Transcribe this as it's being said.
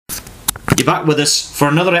You're back with us for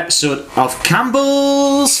another episode of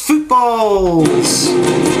Campbell's Footballs.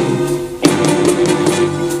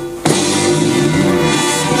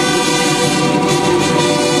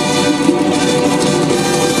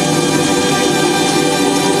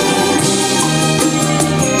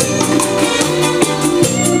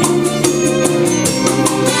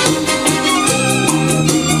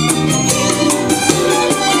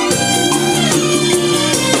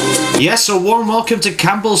 Yes, a warm welcome to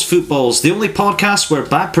Campbell's Footballs, the only podcast where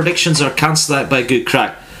bad predictions are cancelled out by good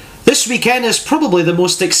crack. This weekend is probably the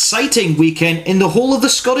most exciting weekend in the whole of the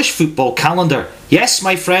Scottish football calendar. Yes,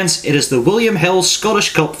 my friends, it is the William Hill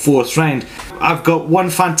Scottish Cup 4th round. I've got one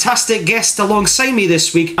fantastic guest alongside me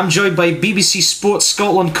this week. I'm joined by BBC Sports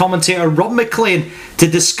Scotland commentator Rob McLean to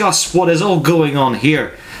discuss what is all going on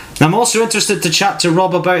here. I'm also interested to chat to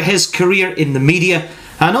Rob about his career in the media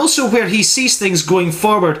and also where he sees things going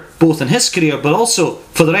forward, both in his career but also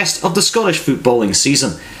for the rest of the Scottish footballing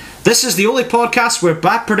season. This is the only podcast where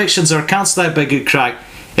bad predictions are cancelled out by good crack.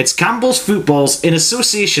 It's Campbell's Footballs in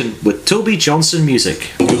association with Toby Johnson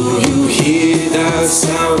Music. Do you hear that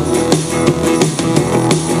sound?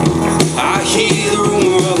 I hear the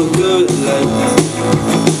rumour of a good life.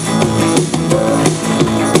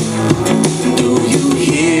 Do you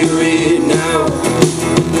hear it now?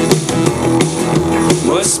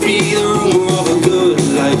 Must be the rumour of a good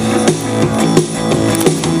life.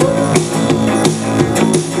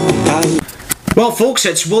 Well folks,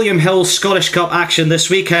 it's William Hill Scottish Cup action this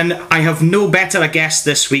week, and I have no better a guest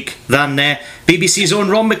this week than BBC's own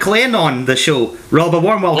Rob McLean on the show. Rob, a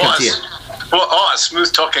warm welcome to you. Well, a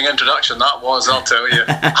smooth talking introduction that was, I'll tell you.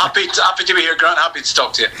 happy to be here, Grant. Happy to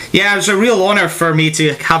talk to you. Yeah, it was a real honour for me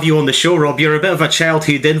to have you on the show, Rob. You're a bit of a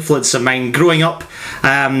childhood influence of mine. Growing up,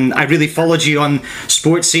 I really followed you on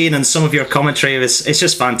Sports Scene, and some of your commentary it's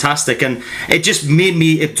just fantastic, and it just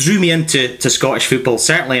it drew me into Scottish football,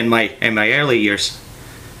 certainly in my early years.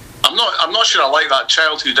 I'm not sure I like that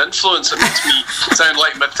childhood influence. It makes me sound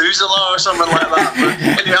like Methuselah or something like that. But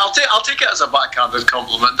anyway, I'll take it as a backhanded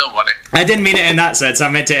compliment. Don't worry. I didn't mean it in that sense. I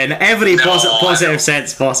meant it in every positive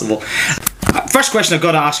sense possible. First question I've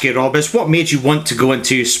got to ask you, Rob, is what made you want to go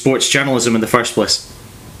into sports journalism in the first place?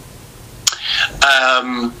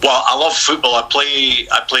 Well, I love football. I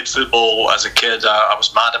played football as a kid. I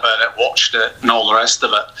was mad about it, watched it, and all the rest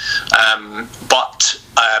of it. But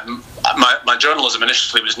my journalism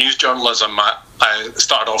initially was news journalism. I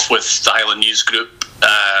started off with the Highland News Group,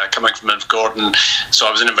 coming from Gordon. So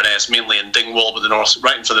I was in Inverness, mainly in Dingwall, with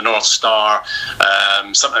writing for the North Star.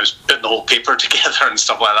 Sometimes putting the whole paper together and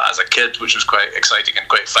stuff like that as a kid, which was quite exciting and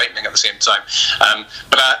quite frightening at the same time.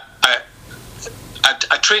 But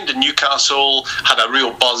I trained in Newcastle, had a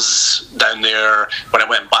real buzz down there. When I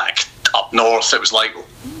went back up north, it was like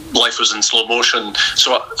life was in slow motion.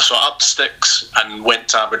 So I upped sticks and went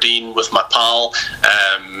to Aberdeen with my pal.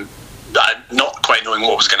 Not quite knowing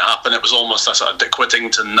what was going to happen. It was almost a sort of Dick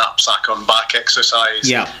Whittington knapsack on back exercise.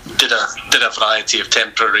 Yeah. Did a variety of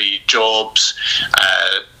temporary jobs.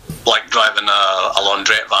 Like driving a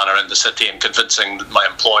laundrette van around the city and convincing my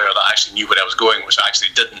employer that I actually knew where I was going, which I actually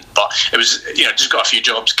didn't. But it was, just got a few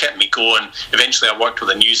jobs, kept me going. Eventually I worked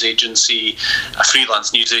with a news agency, a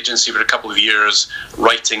freelance news agency for a couple of years,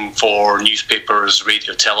 writing for newspapers,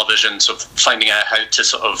 radio, television, so finding out how to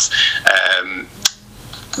sort of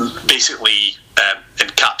basically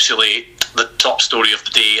encapsulate the top story of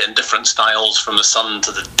the day in different styles, from the Sun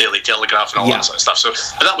to the Daily Telegraph and all that sort of stuff. So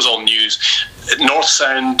that was all news. North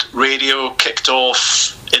Sound Radio kicked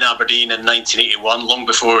off in Aberdeen in 1981, long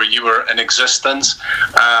before you were in existence.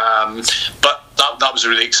 But that was a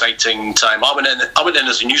really exciting time. I went in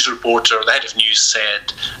as a news reporter. The head of news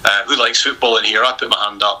said, "Who likes football in here?" I put my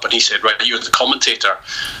hand up, and he said, "Right, you're the commentator."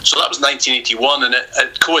 So that was 1981, and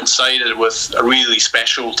it coincided with a really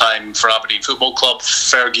special time for Aberdeen Football Club.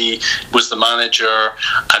 Fergie was the manager,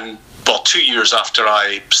 and 2 years after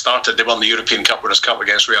I started, they won the European Cup Winners' Cup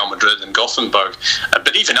against Real Madrid in Gothenburg.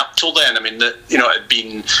 But even up till then, I mean, they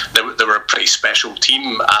were a pretty special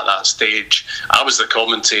team at that stage. I was the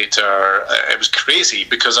commentator. It was crazy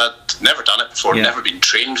because I'd never done it before, never been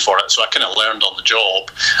trained for it, so I kind of learned on the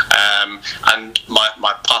job. And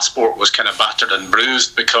my passport was kind of battered and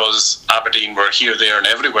bruised because Aberdeen were here, there, and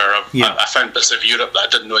everywhere. I found bits of Europe that I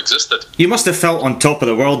didn't know existed. You must have felt on top of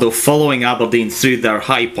the world, though, following Aberdeen through their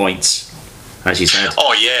high points, as you said.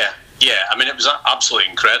 Oh, yeah. I mean, it was absolutely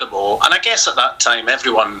incredible. And I guess at that time,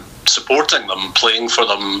 everyone supporting them, playing for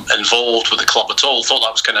them, involved with the club at all, thought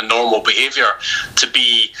that was kind of normal behaviour, to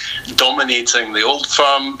be dominating the Old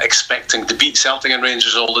Firm, expecting to beat Celtic and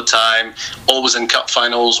Rangers all the time, always in cup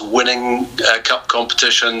finals, winning cup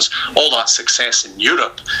competitions, all that success in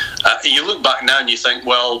Europe. You look back now and you think,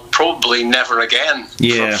 well, probably never again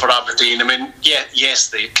for Aberdeen. I mean, yes,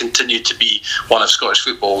 they continue to be one of Scottish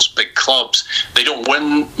football's big clubs. They don't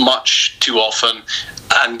win much too often,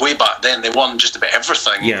 and way back then they won just about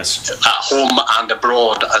everything, at home and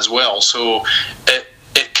abroad as well. So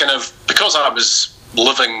it kind of, because I was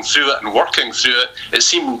living through it and working through it, it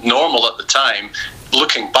seemed normal at the time.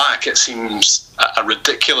 Looking back, it seems a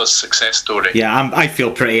ridiculous success story. Yeah, I feel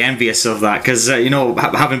pretty envious of that because,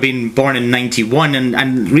 having been born in 91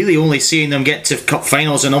 and really only seeing them get to cup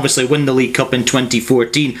finals and obviously win the League Cup in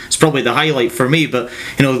 2014 is probably the highlight for me. But,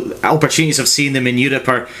 opportunities of seeing them in Europe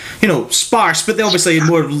are, sparse, but they obviously in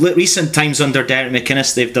more recent times under Derek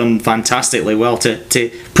McInnes, they've done fantastically well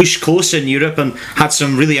to push close in Europe and had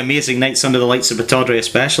some really amazing nights under the lights of Pittodrie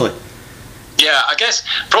especially. Yeah, I guess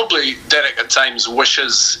probably Derek at times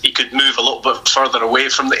wishes he could move a little bit further away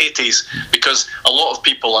from the 80s, because a lot of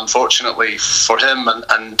people, unfortunately for him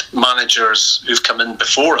and managers who've come in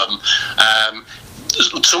before him,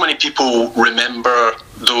 so many people remember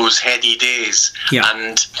those heady days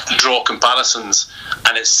and draw comparisons,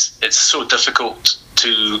 and it's so difficult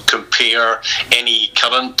to compare any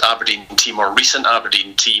current Aberdeen team or recent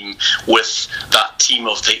Aberdeen team with that team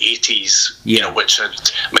of the 80s, which had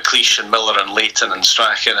McLeish and Miller and Leighton and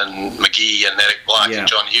Strachan and McGee and Eric Black and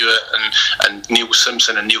John Hewitt and Neil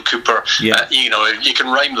Simpson and Neil Cooper. You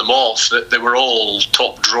can rhyme them off. That they were all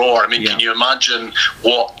top drawer. I mean, can you imagine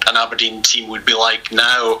what an Aberdeen team would be like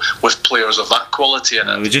now with players of that quality in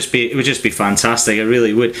it? It would just be fantastic. It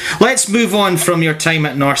really would. Let's move on from your time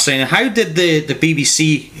at Northside. How did the BBC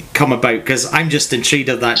come about? Because I'm just intrigued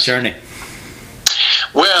of that journey.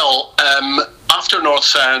 Well, after North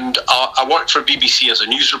Sound, I worked for BBC as a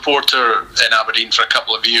news reporter in Aberdeen for a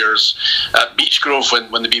couple of years at Beechgrove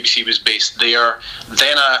when the BBC was based there.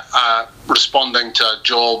 Then responding to a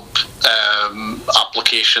job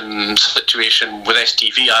application situation with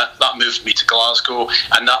STV, that moved me to Glasgow,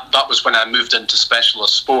 and that was when I moved into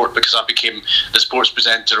specialist sport, because I became the sports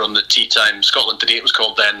presenter on the Tea Time Scotland Today, it was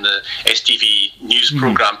called then, the STV news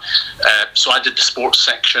programme. So I did the sports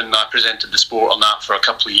section, I presented the sport on that for a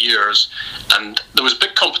couple of years, and there was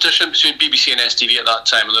big competition between BBC and STV at that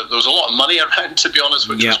time, and there was a lot of money around, to be honest,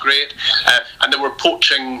 which was great, and they were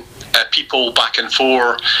poaching people back and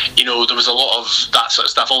forth. There was a lot of that sort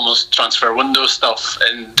of stuff, almost transfer window stuff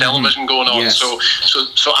in television going on. So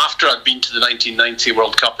after I'd been to the 1990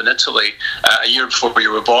 World Cup in Italy, a year before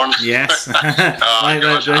you were born. Yes. I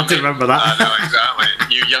remember that. I know,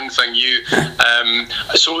 exactly. You young thing, you.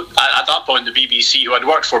 So at that point, the BBC, who I'd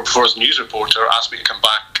worked for before as a news reporter, asked me to come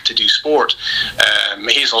back to do sport.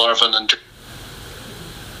 Hazel Irvine and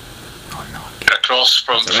across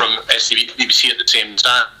from STV, BBC at the same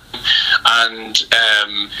time. And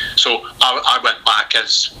so I went back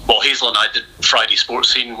as well. Hazel and I did Friday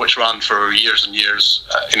Sports Scene, which ran for years and years.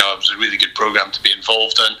 It was a really good programme to be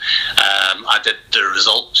involved in. I did the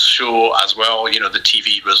results show as well, the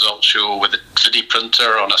TV results show with the video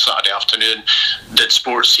printer on a Saturday afternoon. Did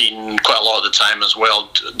Sports Scene quite a lot of the time as well.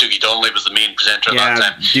 Dougie Donnelly was the main presenter at that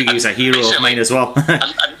time. Dougie was a hero of mine as well.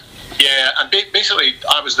 and basically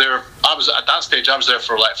I was there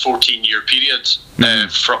for like 14-year periods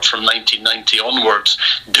from 1990 onwards,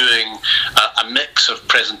 doing a mix of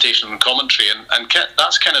presentation and commentary, and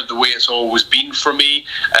that's kind of the way it's always been for me.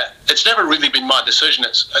 It's never really been my decision.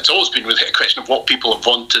 It's always been really a question of what people have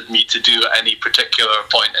wanted me to do at any particular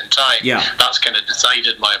point in time. That's kind of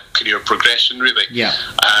decided my career progression, really.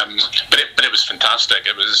 But it was fantastic.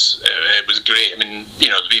 It was great. I mean, the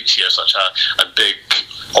BBC are such a big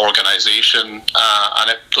organisation,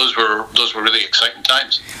 and those were really exciting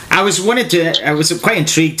times. I was quite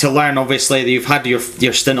intrigued to learn, obviously, that you've had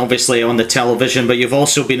your stint obviously on the television, but you've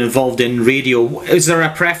also been involved in radio. Is there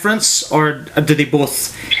a preference, or do they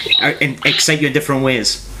both excite you in different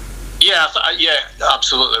ways? Yeah,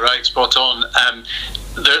 absolutely right, spot on.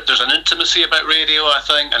 There's an intimacy about radio, I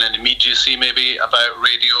think, and an immediacy maybe about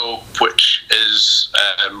radio, which is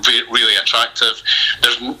really attractive.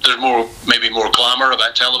 There's maybe more glamour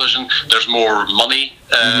about television. There's more money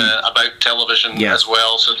about television as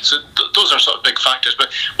well. So those are sort of big factors.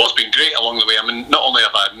 But what's been great along the way, I mean, not only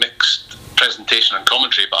have I mixed presentation and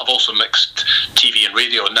commentary, but I've also mixed TV and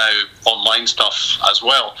radio, now online stuff as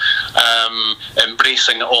well.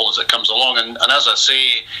 embracing it all as it comes along. And as I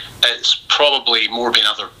say, it's probably more been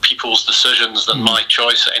other people's decisions than my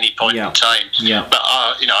choice at any point in time. Yeah. But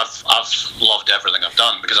I've loved everything I've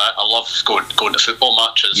done, because I love going to football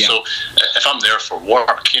matches. Yeah. So if I'm there for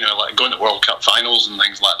work, like going to World Cup finals and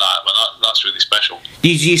things like that, but that's really special.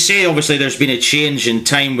 You say obviously there's been a change in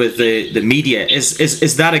time with the media.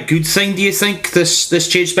 Is that a good thing, do you think, this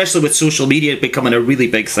change, especially with social media becoming a really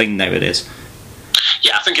big thing nowadays?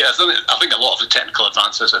 Yeah, I think a lot of the technical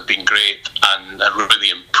advances have been great and really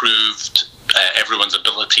improved everyone's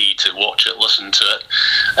ability to watch it, listen to it,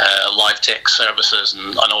 live text services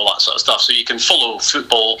and all that sort of stuff. So you can follow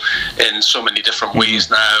football in so many different ways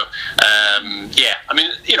now.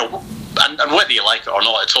 And whether you like it or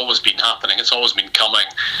not, it's always been happening, it's always been coming,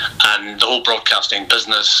 and the whole broadcasting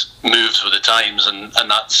business moves with the times, and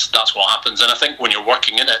that's what happens. And I think when you're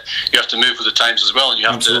working in it, you have to move with the times as well, and you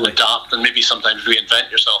have to adapt and maybe sometimes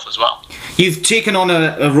reinvent yourself as well. You've taken on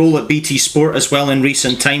a role at BT Sport as well in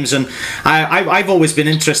recent times, and I've always been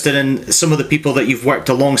interested in some of the people that you've worked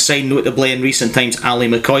alongside, notably in recent times Ally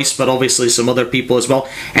McCoist, but obviously some other people as well.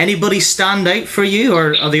 Anybody stand out for you,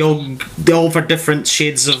 or are they all for different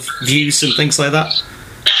shades of views and things like that?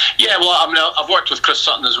 Yeah, well, I've worked with Chris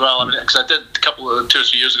Sutton as well. Because I did 2 or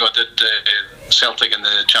 3 years ago, I did Celtic in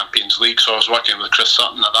the Champions League, so I was working with Chris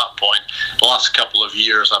Sutton at that point. The last couple of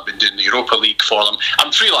years, I've been doing the Europa League for them.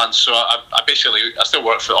 I'm freelance, so I still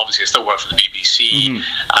work for the BBC. Mm-hmm.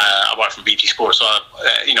 I work for BT Sport, so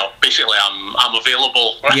basically I'm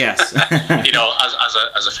available. Yes.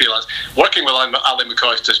 as a freelance. Working with Ally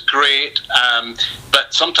McCoist is great,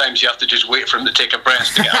 but sometimes you have to just wait for him to take a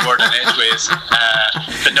breath to get a word in edgeways.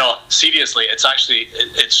 But no, seriously,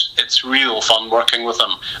 it's real fun working with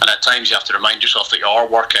him, and at times you have to remind yourself that you are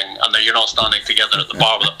working and that you're not standing together at the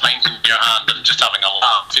bar with a pint in your hand and just having a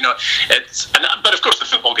laugh. But of course the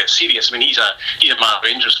football gets serious. I mean, he's a mad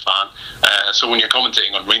Rangers fan, so when you're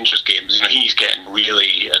commentating on Rangers games, he's getting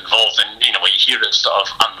really involved, and you hear his sort of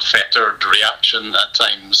unfettered reaction at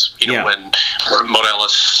times, when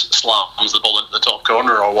Morelos slams the ball into the top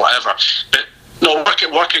corner or whatever. But no,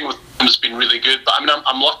 working with him has been really good. But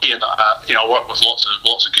I'm lucky in that I work with lots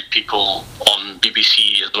of good people on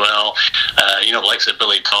BBC as well. Like say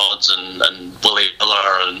Billy Todds and Willie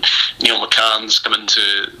Miller and Neil McCann's come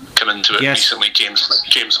into it recently. James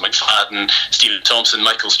McFadden, Stephen Thompson,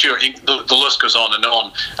 Michael Stewart. The list goes on and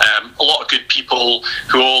on. A lot of good people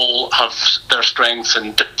who all have their strengths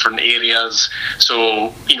in different areas. So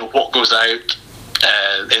what goes out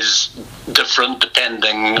is different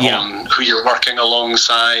depending on who you're working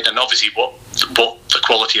alongside, and obviously what the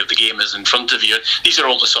quality of the game is in front of you. These are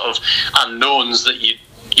all the sort of unknowns that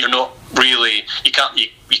you're not really, you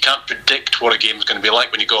can't predict what a game's going to be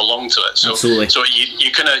like when you go along to it. So absolutely. So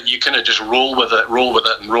you kind of just roll with it,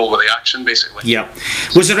 and roll with the action, basically. Yeah.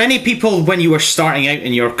 Was there any people when you were starting out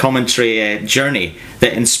in your commentary journey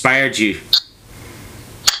that inspired you?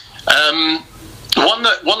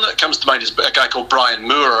 One that comes to mind is a guy called Brian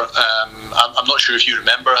Moore. I'm not sure if you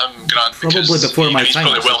remember him, Grant. Probably before my he's time.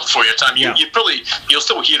 Probably well before your time. Yeah. You'll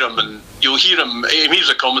still hear him, and you'll hear him. He was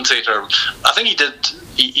a commentator. I think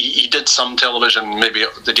he did some television. Maybe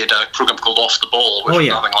they did a program called Off the Ball, which was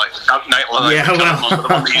nothing like Nightline. Yeah,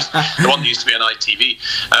 the one that used to be on ITV.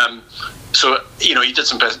 So he did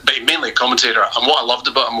some, but mainly a commentator. And what I loved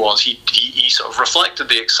about him was he sort of reflected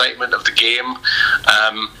the excitement of the game,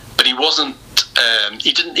 but he wasn't.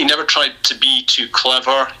 He never tried to be too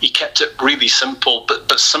clever. He kept it really simple,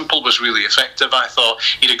 but simple was really effective. I thought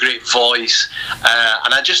he had a great voice,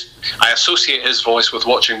 and I associate his voice with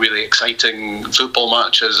watching really exciting football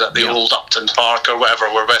matches at the old Upton Park or whatever,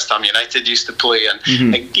 where West Ham United used to play, and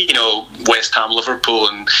West Ham Liverpool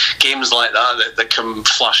and games like that come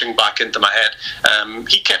flashing back into my head.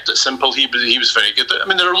 He kept it simple. He was very good. I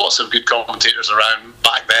mean, there are lots of good commentators around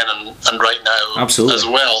back then and right now. Absolutely. As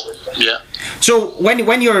well. Yeah. So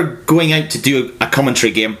when you're going out to do a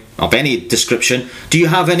commentary game of any description, do you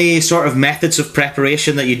have any sort of methods of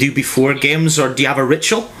preparation that you do before games, or do you have a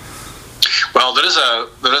ritual? Well, there is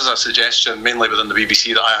a suggestion, mainly within the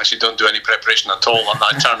BBC, that I actually don't do any preparation at all, and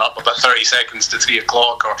I turn up about 30 seconds to 3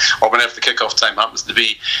 o'clock or whenever the kick-off time happens to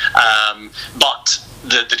be. But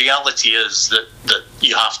the reality is that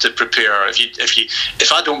you have to prepare.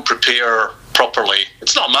 If I don't prepare properly,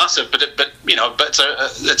 it's not massive, but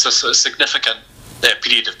it's a significant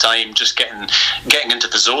period of time just getting into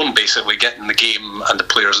the zone, basically getting the game and the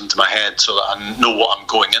players into my head so that I know what I'm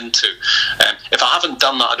going into. If I haven't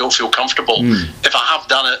done that, I don't feel comfortable. If I have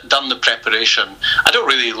done the preparation, I don't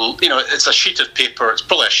really, it's a sheet of paper. It's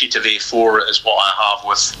probably a sheet of A4 is what I have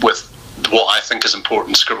with what I think is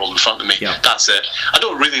important scribbled in front of me. Yeah. That's it. I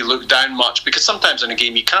don't really look down much, because sometimes in a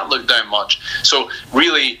game you can't look down much. So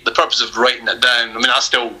really, the purpose of writing it down, I mean,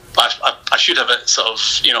 I should have it sort of,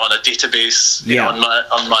 on a database, on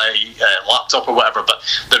my laptop or whatever. But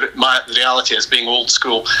the reality is, being old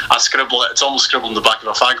school, I scribble it. It's almost scribbled in the back of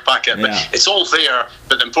a fag packet, but it's all there.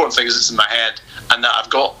 But the important thing is it's in my head, and that I've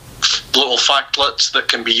got little factlets that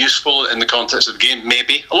can be useful in the context of the game.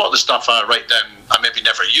 Maybe a lot of the stuff I write down I maybe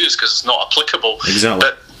never use because it's not applicable. Exactly.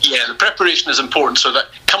 But yeah, the preparation is important, so that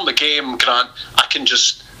come the game, Grant, I can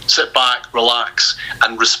just sit back, relax,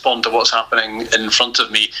 and respond to what's happening in front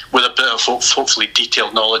of me with a bit of hopefully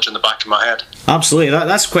detailed knowledge in the back of my head. Absolutely,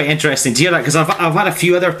 that's quite interesting to hear that, because I've had a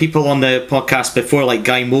few other people on the podcast before, like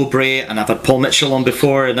Guy Mowbray, and I've had Paul Mitchell on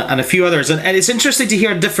before, and a few others, and it's interesting to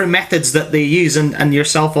hear different methods that they use, and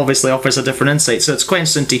yourself obviously offers a different insight, so it's quite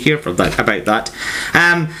interesting to hear about that.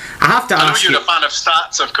 I have to ask you... I know you're a fan of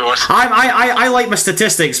stats, of course. I like my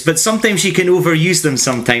statistics, but sometimes you can overuse them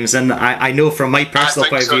sometimes, and I know from my personal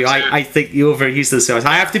point of view, I think you overuse them, so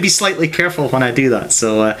I have to be slightly careful when I do that,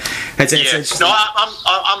 so it's no,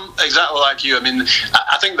 I'm exactly like you. I mean,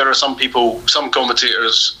 I think there are some people, some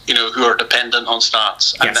commentators, who are dependent on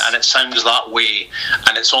stats, and it sounds that way,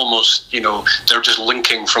 and it's almost, they're just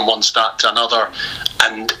linking from one stat to another,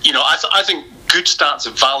 and I think good stats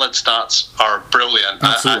and valid stats are brilliant.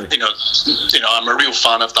 Absolutely. I'm a real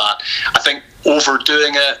fan of that. I think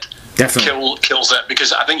overdoing it kills it,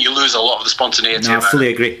 because I think you lose a lot of the spontaneity. No, I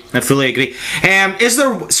fully agree. Is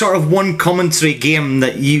there sort of one commentary game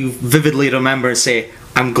that you vividly remember and say,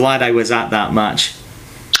 I'm glad I was at that match?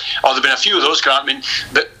 Oh, there have been a few of those, Grant.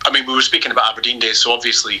 I mean, we were speaking about Aberdeen days, so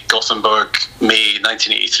obviously Gothenburg, May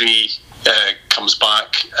 1983. Comes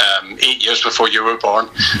back 8 years before you were born.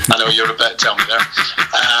 I know you're a bit, tell me there.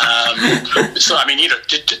 So I mean, and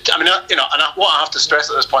what I have to stress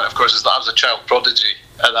at this point, of course, is that I was a child prodigy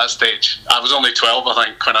at that stage. I was only 12, I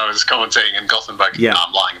think, when I was commentating in Gothenburg. Yeah. No,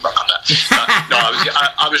 I'm lying about that. No,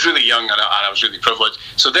 I was really young, and I was really privileged.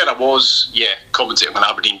 So there I was, commentating when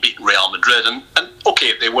Aberdeen beating Real Madrid, and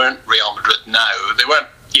okay, they weren't Real Madrid now. They weren't,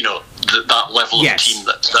 that level of team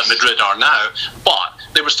that Madrid are now, but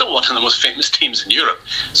they were still one of the most famous teams in Europe.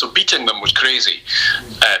 So beating them was crazy.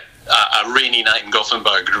 A rainy night in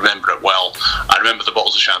Gothenburg, I remember it well. I remember the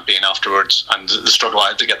bottles of champagne afterwards, and the struggle I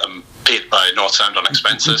had to get them paid by North Sound on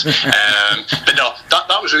expenses. But no,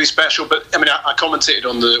 that was really special. But I mean, I commentated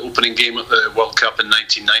on the opening game at the World Cup in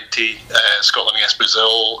 1990, Scotland against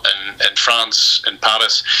Brazil, in France, in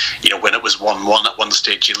Paris. When it was 1-1 at one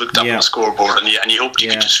stage, you looked up on the scoreboard and you hoped you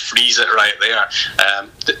could just freeze it right there.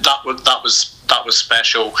 That was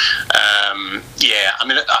special. I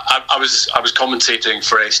mean, I was commentating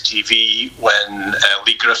for STV when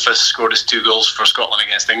Lee Griffiths scored his 2 goals for Scotland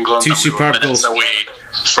against England. Two superb goals. Away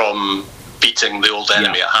from beating the old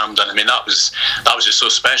enemy at Hampden. I mean, that was just so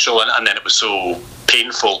special, and then it was so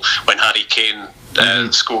painful when Harry Kane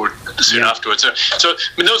scored soon afterwards. So I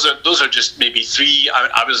mean, those are just maybe 3.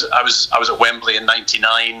 I was at Wembley in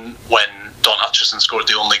 '99 when Don Hutchison scored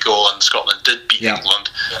the only goal and Scotland did beat England,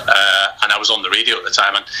 and I was on the radio at the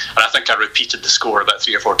time, and I think I repeated the score about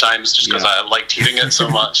 3 or 4 times just because I liked hearing it so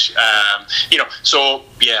much. So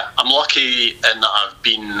I'm lucky in that I've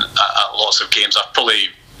been at lots of games. I've probably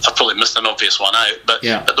missed an obvious one out, but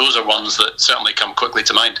those are ones that certainly come quickly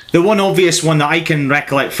to mind. The one obvious one that I can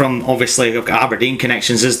recollect from, obviously, I've got Aberdeen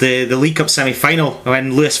connections, is the League Cup semi-final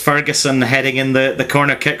when Lewis Ferguson heading in the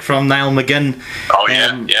corner kick from Niall McGinn. Oh,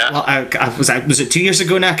 yeah. Was it 2 years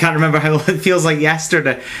ago now? I can't remember how it feels like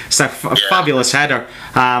yesterday. It's a fabulous header.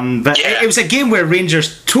 But it was a game where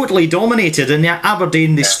Rangers totally dominated, and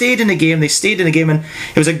Aberdeen, they stayed in the game, and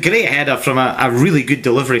it was a great header from a really good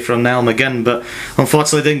delivery from Niall McGinn, but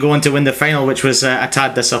unfortunately didn't go on to win the final, which was a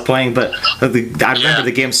tad disappointing. But I remember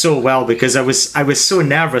the game so well because I was so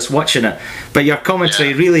nervous watching it. But your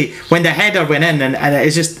commentary really, when the header went in, and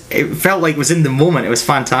it felt like it was in the moment. It was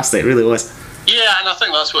fantastic, it really was. Yeah, and I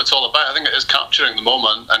think that's what it's all about. I think it is capturing the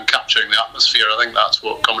moment and capturing the atmosphere. I think that's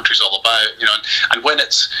what commentary's all about. And when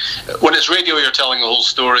it's radio, you're telling the whole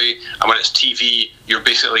story, and when it's TV, you're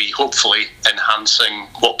basically, hopefully, enhancing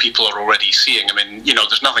what people are already seeing. I mean,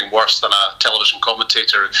 there's nothing worse than a television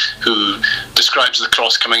commentator who describes the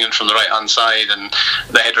cross coming in from the right-hand side and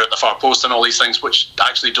the header at the far post and all these things, which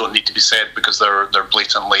actually don't need to be said because they're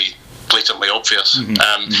blatantly obvious.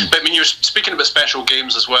 But I mean, you're speaking about special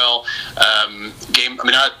games as well.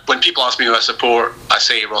 When people ask me who I support, I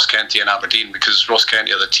say Ross County and Aberdeen, because Ross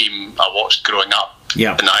County are the team I watched growing up.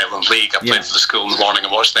 Yeah. in the Highland League. I played for the school in the morning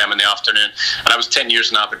and watched them in the afternoon. And I was 10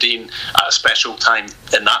 years in Aberdeen at a special time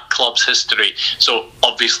in that club's history. So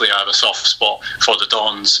obviously I have a soft spot for the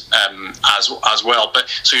Dons as well. But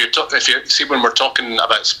so if you see, when we're talking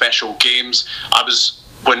about special games, I was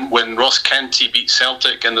when Ross County beat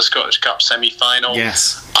Celtic in the Scottish Cup semi-final.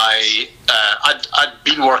 Yes. I'd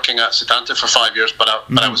been working at Setanta for 5 years, but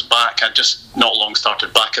I was back. I'd just not long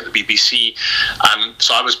started back at the BBC, and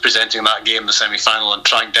so I was presenting that game, the semi-final, and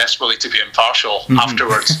trying desperately to be impartial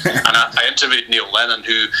afterwards. And I interviewed Neil Lennon,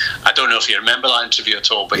 who, I don't know if you remember that interview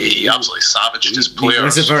at all, but he absolutely savaged his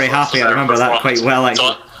players. He was very happy. I remember that quite well,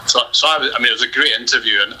 actually. So I mean, it was a great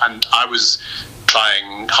interview, and I was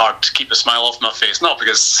trying hard to keep a smile off my face, not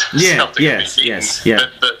because Celtic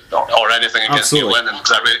but or anything against Neil Lennon,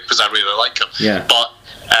 because I really like him. Yeah. But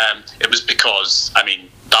it was because, I mean,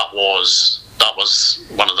 that was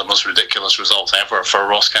one of the most ridiculous results ever for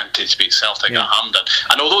Ross County to beat Celtic at Hampden.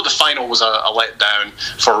 And although the final was a letdown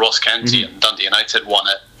for Ross County and Dundee United won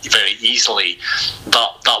it very easily,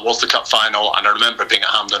 that was the cup final. And I remember being at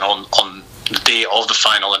Hampden on the day of the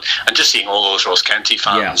final and just seeing all those Ross County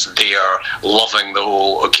fans there loving the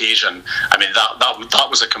whole occasion. I mean, that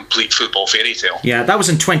was a complete football fairy tale. Yeah, that was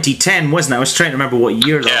in 2010, wasn't it? I was trying to remember what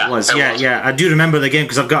year that was. Yeah, I do remember the game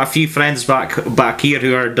because I've got a few friends back here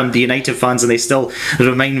who are Dundee United fans, and they still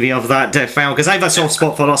remind me of that final, because I have a soft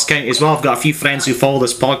spot for Ross County as well. I've got a few friends who follow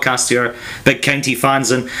this podcast who are big county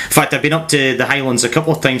fans, and in fact I've been up to the Highlands a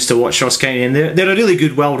couple of times to watch Ross County, and they're a really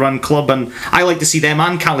good, well-run club, and I like to see them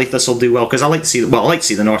and Cally Thistle do well, because I like to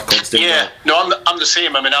see the North clubs do well. No, I'm the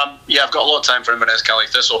same. I mean, I've got a lot of time for Inverness, Cally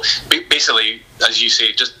Thistle. Basically, as you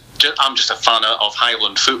say, I'm just a fan of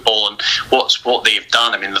Highland football and what they've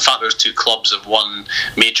done. I mean, the fact those two clubs have won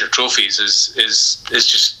major trophies is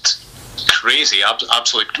just crazy,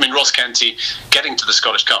 absolutely. I mean, Ross County getting to the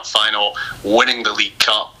Scottish Cup final, winning the League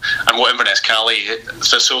Cup, and what Inverness Cally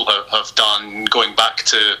Thistle have done, going back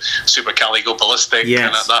to Super Cally Go Ballistic,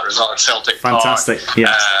 and that result at Celtic Fantastic. Park,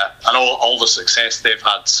 and all the success they've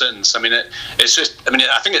had since. I mean, it's just. I mean,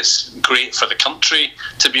 I think it's great for the country,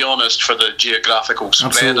 to be honest, for the geographical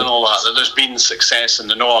spread and all that. That there's been success in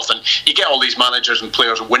the north, and you get all these managers and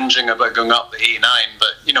players whinging about going up the A9, but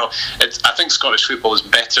you know, I think Scottish football is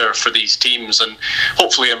better for these teams, and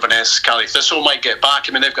hopefully Inverness Cally Thistle might get back.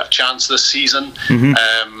 I mean, they've got a chance this season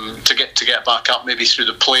to get back up, maybe through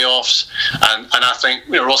the playoffs, and I think,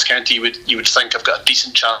 you know, Ross County you would think have got a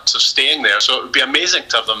decent chance of staying there, so it would be amazing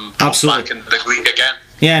to have them back in the league again.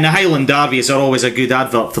 Yeah, and the Highland derbies are always a good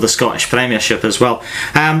advert for the Scottish Premiership as well.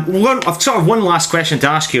 I've sort of one last question to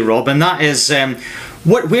ask you, Rob, and that is,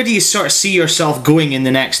 where do you sort of see yourself going in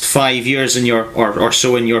the next 5 years in your or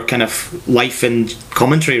so in your kind of life and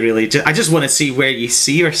commentary? Really, I just want to see where you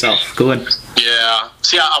see yourself going. Yeah.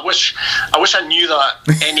 See, I wish I knew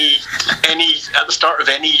that any at the start of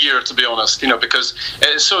any year, to be honest. You know, because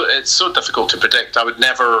it's so difficult to predict. I would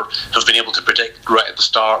never have been able to predict right at the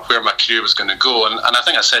start where my career was going to go. And I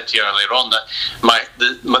think I said to you earlier on that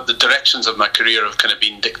the directions of my career have kind of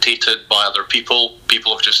been dictated by other people.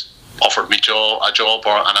 People have just offered me a job,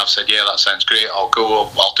 and I've said, yeah, that sounds great, I'll go,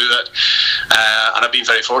 I'll do it, and I've been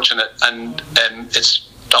very fortunate, and it's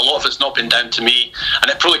a lot of it's not been down to me, and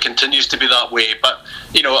it probably continues to be that way. But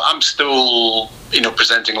you know, I'm still, you know,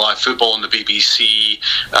 presenting live football on the BBC.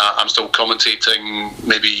 I'm still commentating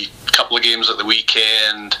maybe a couple of games at the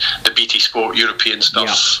weekend. The BT Sport European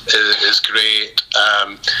stuff is great.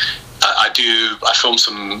 I film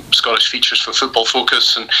some Scottish features for Football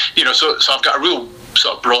Focus, and you know, so I've got a real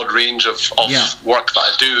sort of broad range of work that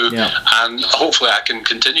I do, and hopefully I can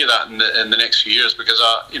continue that in the next few years, because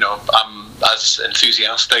I'm as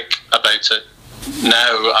enthusiastic about it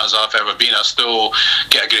now as I've ever been. I still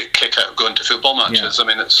get a great kick out of going to football matches. I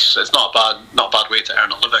mean, it's not a bad way to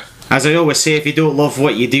earn a living. As I always say, if you don't love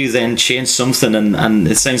what you do, then change something, and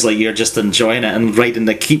it sounds like you're just enjoying it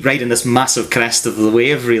and keep riding this massive crest of the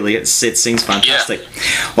wave, really. It seems fantastic.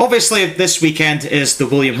 Obviously, this weekend is the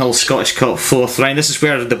William Hill Scottish Cup 4th round. This is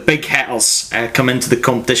where the big hitters come into the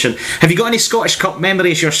competition. Have you got any Scottish Cup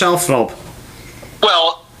memories yourself, Rob?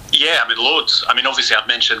 Well, yeah, I mean, loads. I mean, obviously I've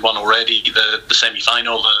mentioned one already, the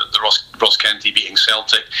semi-final, the Ross County beating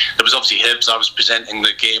Celtic. There was obviously Hibs. I was presenting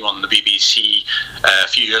the game on the BBC a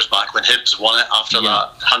few years back when Hibs won it after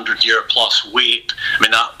that 100-year plus wait. I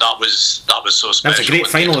mean, that was so special. That was a great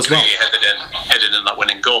final as well. Headed in that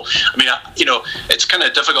winning goal. I mean, you know, it's kind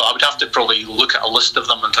of difficult. I would have to probably look at a list of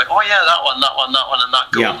them and think, oh yeah, that one, and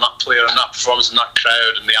that goal, and that player, and that performance, and that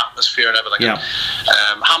crowd, and the atmosphere, and everything.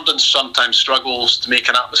 Hampden sometimes struggles to make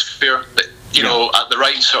an atmosphere. you know, at the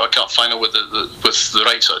right sort of cup final with the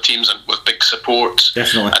right sort of teams and with big support,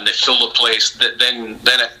 definitely, and they fill the place,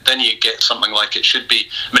 then you get something like it should be.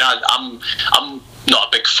 I mean, I'm not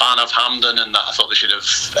a big fan of Hampden, and I thought they should have,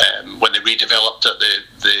 when they redeveloped it,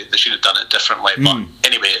 they should have done it differently. But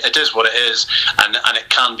anyway, it is what it is, and it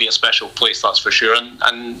can be a special place, that's for sure.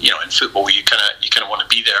 And you know, in football, you kind of want to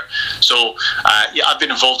be there. So yeah, I've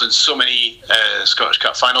been involved in so many Scottish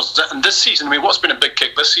Cup finals, and this season, I mean, what's been a big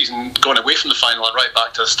kick this season, going away from the final and right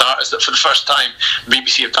back to the start, is that for the first time, the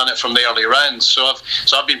BBC have done it from the early rounds. So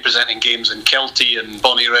I've been presenting games in Kelty and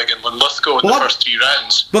Bonnyrigg and Linlithgow in the first 3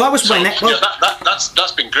 rounds. Well, that was so,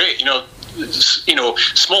 that's been great. You know,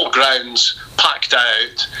 small grounds, packed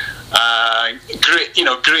out,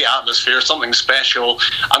 great atmosphere, something special.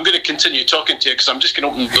 I'm going to continue talking to you because I'm just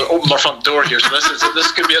going to open my front door here. So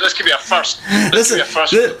this could be a first. This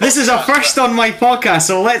is a first on my podcast.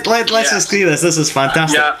 So let's just do this. This is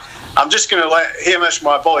fantastic. Yeah, I'm just going to let Hamish,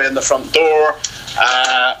 my boy, in the front door.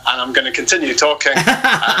 And I'm going to continue talking,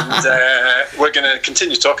 and we're going to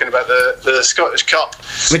continue talking about the Scottish Cup,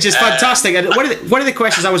 which is fantastic. And one of the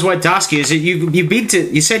questions I was wanting to ask you is that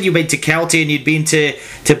you said you've been to Kelty and you'd been to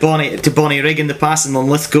Bonnyrigg in the past, and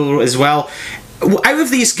Linlithgow as well. Out of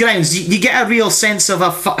these grounds, you get a real sense of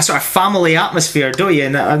a sort of family atmosphere, don't you?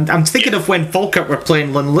 And I'm thinking of when Falkirk were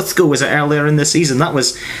playing Linlithgow, was it earlier in the season?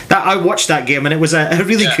 I watched that game, and it was a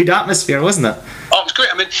really good atmosphere, wasn't it? Oh, it was great.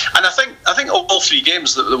 I mean, and I think all 3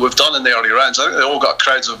 games that we've done in the early rounds, I think they all got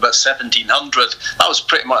crowds of about 1,700. That was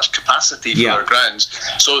pretty much capacity for their grounds.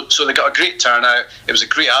 So they got a great turnout. It was a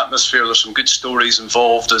great atmosphere. There's some good stories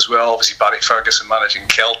involved as well. Obviously, Barry Ferguson managing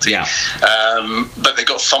Kelty, but they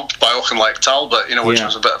got thumped by Auchinleck Talbot, you know, which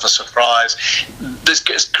was a bit of a surprise.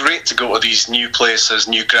 It's great to go to these new places,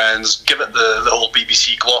 new grounds, give it the whole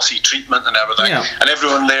BBC glossy treatment and everything. And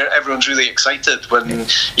everyone's really excited when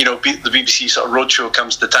you know the BBC sort of roadshow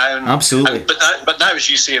comes to town. Absolutely. But now, as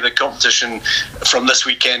you say, the competition from this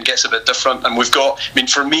weekend gets a bit different, and we've got. I mean,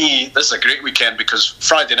 for me, this is a great weekend because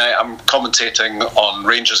Friday night I'm commentating on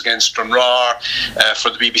Rangers against Stranraer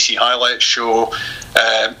for the BBC Highlights show.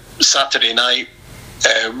 Saturday night,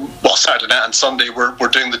 Saturday night and Sunday we're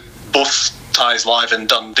doing both ties live in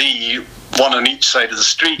Dundee, one on each side of the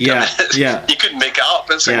street. You couldn't make it up.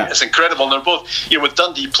 It's incredible. And they're both, you know, with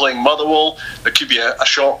Dundee playing Motherwell, there could be a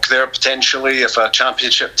shock there potentially if a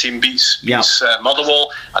championship team beats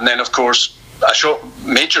Motherwell, and then of course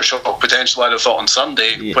major shock potential, I'd have thought, on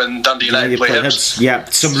Sunday when Dundee United play Hibs. Yeah,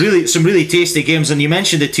 some really tasty games. And you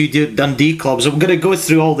mentioned the 2 Dundee clubs. I'm going to go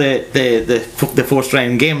through all the fourth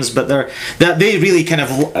round games, but they really kind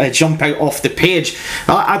of jump out off the page.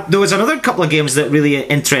 There was another couple of games that really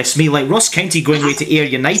interest me, like Ross County going away to Ayr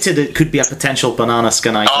United. It could be a potential banana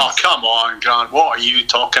skin. Oh, come on, Grant! What are you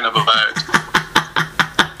talking about?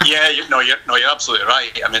 Yeah, you're absolutely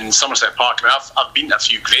right. I mean, Somerset Park. I mean, I've been to a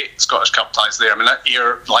few great Scottish Cup ties there. I mean,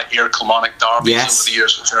 Ayr Kilmarnock derbies over the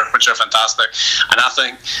years, which are fantastic. And I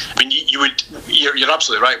think, I mean, you're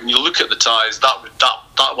absolutely right. When you look at the ties,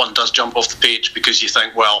 that one does jump off the page because you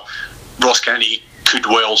think, well, Ross County could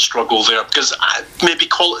well struggle there because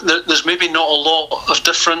there's maybe not a lot of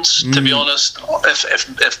difference, to be honest,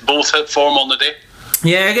 if both hit form on the day.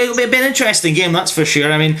 Yeah, it'll be an interesting game, that's for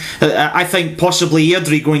sure. I mean, I think possibly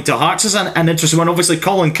Airdrie going to Hearts is an interesting one. Obviously,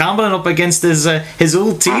 Colin Cameron up against his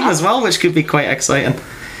old team as well, which could be quite exciting.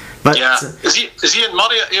 But is he in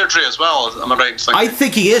Murray at Airdrie as well? Am I right in thinking? I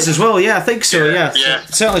think he is as well. Yeah, I think so. Yeah.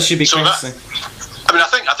 So certainly should be interesting. I mean,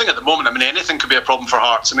 I think at the moment, I mean, anything could be a problem for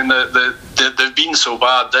Hearts. I mean, they've been so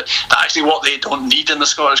bad that actually what they don't need in the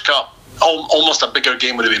Scottish Cup, almost a bigger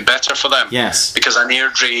game would have been better for them. Yes. Because an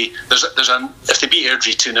Airdrie, if they beat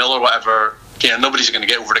Airdrie 2-0 or whatever, nobody's going to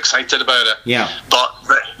get overexcited about it. Yeah.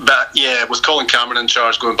 But yeah, with Colin Cameron in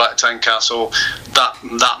charge going back to Tynecastle,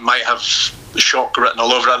 that might have shock written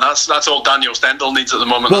all over it, and that's all Daniel Stendel needs at the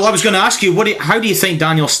moment. Well, I was going to ask you, how do you think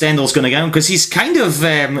Daniel Stendel's going to get on? Because he's kind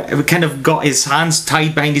of got his hands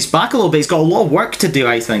tied behind his back a little bit. He's got a lot of work to do,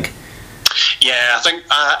 I think. Yeah,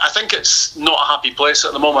 I think it's not a happy place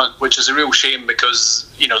at the moment, which is a real shame because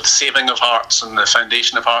the saving of Hearts and the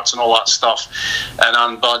foundation of Hearts and all that stuff, and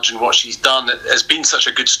Anne Budge and what she's done, it has been such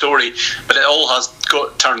a good story, but it all has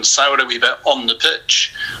got turned sour a wee bit on the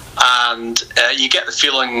pitch, and you get the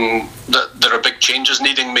feeling that there are big changes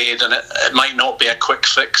needing made, and it might not be a quick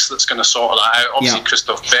fix that's going to sort that out. Obviously,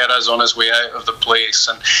 Christophe Berra's on his way out of the place,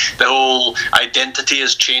 and the whole identity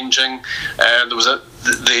is changing. There was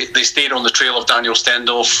they stayed on the trail of Daniel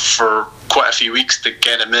Stendel for quite a few weeks to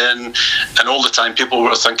get him in, and all the time people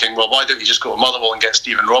were thinking, well, why don't you just go to Motherwell and get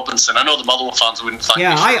Stephen Robinson? I know the Motherwell fans wouldn't thank me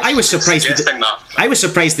for I was surprised. I was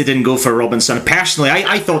surprised they didn't go for Robinson. Personally,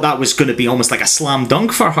 I thought that was going to be almost like a slam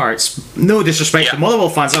dunk for Hearts. No disrespect to Motherwell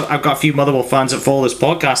fans. I've got a few Motherwell fans that follow this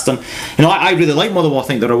podcast, and I really like Motherwell. I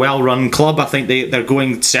think they're a well-run club. I think they're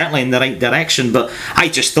going certainly in the right direction. But I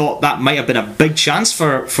just thought that might have been a big chance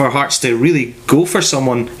for Hearts to really go for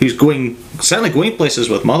someone who's certainly going places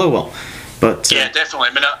with Motherwell. But yeah, definitely.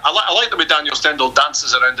 I mean, I like the way Daniel Stendel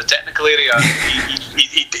dances around the technical area.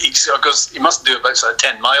 He must do about sort of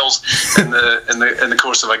 10 miles in the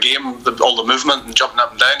course of a game. All the movement and jumping up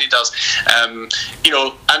and down he does. And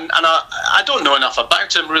I don't know enough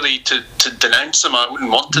about him really to denounce him. I wouldn't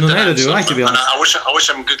want to denounce him. To be honest. And I wish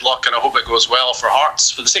him good luck, and I hope it goes well for Hearts.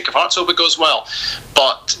 For the sake of Hearts, I hope it goes well.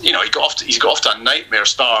 But he's got off to a nightmare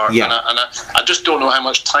start, and I just don't know how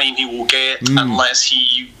much time he will get unless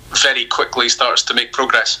he very quickly starts to make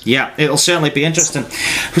progress. Yeah, it'll certainly be interesting.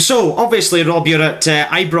 So, obviously, Rob, you're at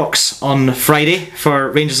Ibrox on Friday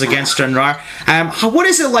for Rangers against Stranraer. What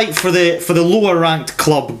is it like for the lower ranked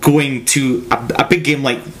club going to a big game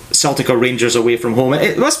like Celtic or Rangers away from home?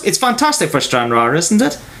 It's fantastic for Stranraer, isn't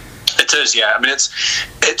it? It is, yeah. I mean,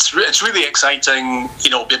 it's really exciting.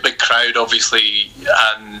 It'll be a big crowd, obviously,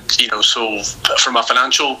 and so from a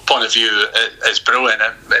financial point of view, it's brilliant.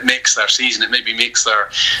 It makes their season. It maybe makes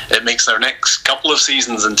their next couple of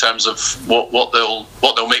seasons in terms of what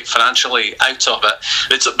they'll make financially out of it.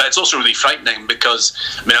 But it's also really frightening because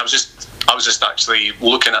I was just actually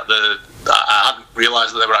looking at I hadn't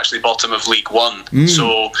realised that they were actually bottom of League One.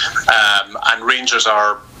 So, and Rangers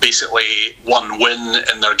are basically one win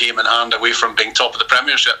in their game in hand away from being top of the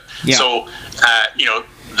Premiership. Yeah. So,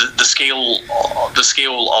 the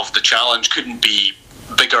scale of the challenge couldn't be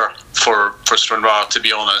bigger for Stranraer, to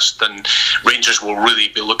be honest, and Rangers will really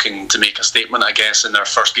be looking to make a statement, I guess, in their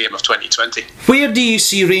first game of 2020. Where do you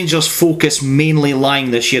see Rangers' focus mainly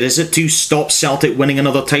lying this year? Is it to stop Celtic winning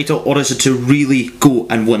another title, or is it to really go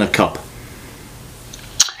and win a cup?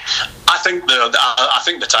 I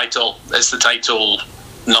think the title is the title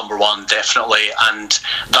number one, definitely, and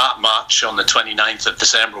that match on the 29th of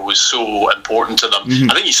December was so important to them.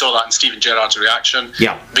 I think you saw that in Steven Gerrard's reaction,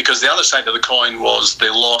 because the other side of the coin was they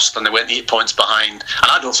lost and they went 8 points behind,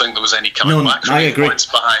 and I don't think there was any coming back from 8 points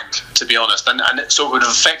behind, to be honest, and so it would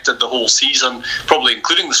have affected the whole season, probably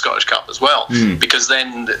including the Scottish Cup as well, because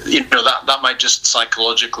then that might just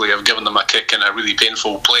psychologically have given them a kick in a really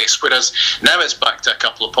painful place, whereas now it's back to a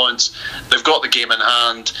couple of points. They've got the game in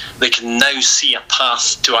hand. They can now see a path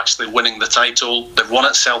to actually winning the title. They've won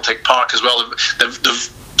at Celtic Park as well.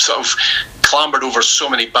 They've sort of clambered over so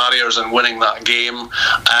many barriers in winning that game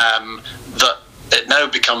that it now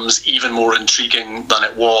becomes even more intriguing than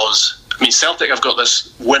it was. I mean, Celtic have got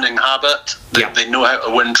this winning habit. They know how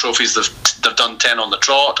to win trophies. They've done 10 on the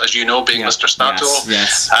trot, as you know, being Mr. Stato.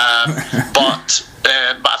 Yes. But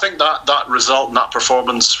I think that result and that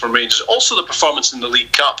performance from Rangers, also the performance in the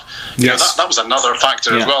League Cup, that was another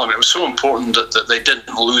factor as well. I mean, it was so important that they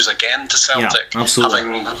didn't lose again to Celtic,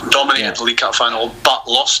 having dominated the League Cup final but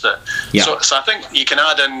lost it. So I think you can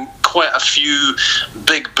add in quite a few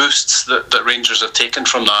big boosts that Rangers have taken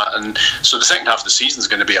from that, and so the second half of the season is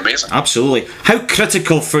going to be amazing. Absolutely. How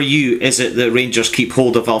critical for you is it that Rangers keep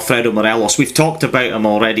hold of Alfredo Morelos? We've talked about him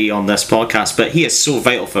already on this podcast, but he is so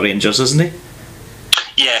vital for Rangers, isn't he?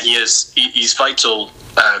 Yeah, he is. He's vital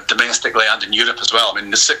domestically and in Europe as well. I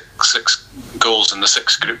mean, the six goals in the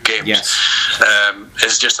 6 group games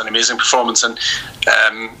is just an amazing performance. And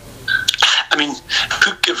I mean,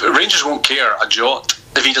 Rangers won't care a jot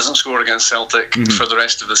if he doesn't score against Celtic for the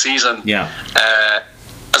rest of the season.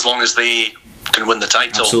 As long as they can win the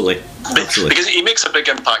title. Absolutely. Because he makes a big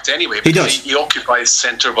impact anyway. He does. He occupies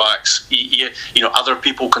centre backs. Other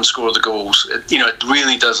people can score the goals. It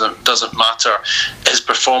really doesn't matter. His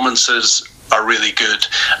performances are really good,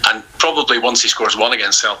 and probably once he scores one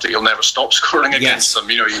against Celtic, he'll never stop scoring against them.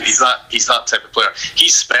 He's that type of player.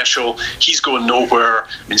 He's special. He's going nowhere.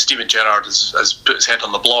 I mean, Steven Gerrard has put his head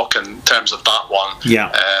on the block in terms of that one.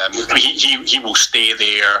 He will stay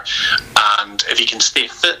there, and if he can stay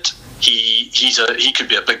fit, he could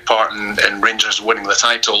be a big part in Rangers winning the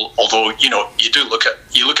title. Although you look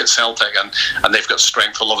at Celtic and they've got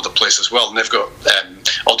strength all over the place as well, and they've got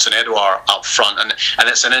Odsonne Edouard up front, and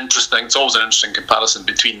it's always an interesting comparison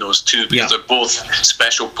between those two, because they're both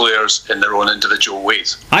special players in their own individual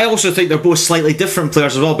ways. I also think they're both slightly different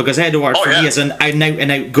players as well, because Edouard for me is an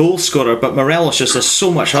out goal scorer, but Morelos just has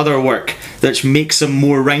so much other work that makes him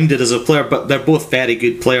more rounded as a player. But they're both very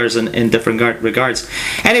good players in different regards.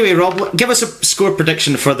 Anyway, Rob, give us a score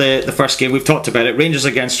prediction for the first game. We've talked about it, Rangers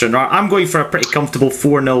against Stranraer. I'm going for a pretty comfortable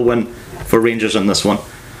 4-0 win for Rangers in this one.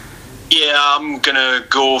 Yeah, I'm going to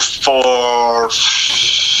go for...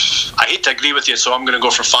 I hate to agree with you, so I'm going to go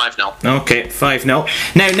for 5-0. Okay,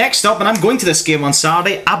 5-0. Now, next up, and I'm going to this game on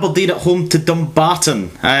Saturday, Aberdeen at home to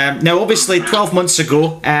Dumbarton. Now, obviously, 12 months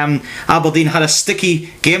ago, Aberdeen had a sticky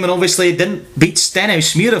game, and obviously didn't beat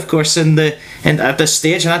Stenhousemuir, of course, at this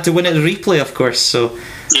stage, and had to win it in replay, of course. So,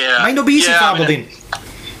 might not be easy for Aberdeen.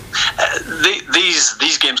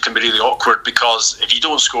 These games can be really awkward, because if you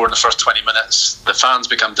don't score in the first 20 minutes, the fans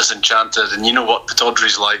become disenchanted, and you know what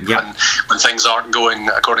Pittodrie's like when things aren't going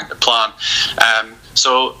according to plan.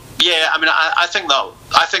 So yeah, I mean, I think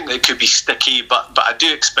that it could be sticky, but I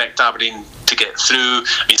do expect Aberdeen to get through.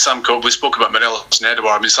 I mean, we spoke about Morelos and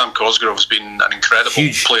Edouard. I mean, Sam Cosgrove has been an incredible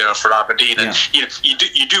player for Aberdeen, and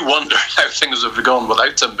you do wonder how things have gone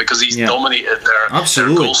without him, because he's dominated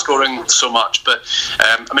their goal scoring so much. But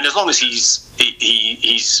I mean, as long as he's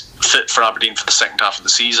fit for Aberdeen for the second half of the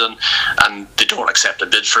season, and they don't accept a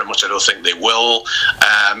bid for him, which I don't think they will.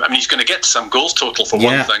 I mean, he's going to get some goals total for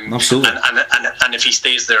one thing, absolutely. And if he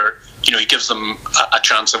stays there, you know, he gives them a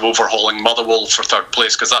chance of overhauling Motherwell for third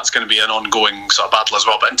place, because that's going to be an ongoing sort of battle as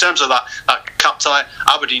well. But in terms of that cup tie,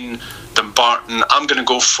 Aberdeen, Dumbarton, I'm going to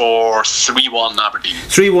go for 3-1 Aberdeen.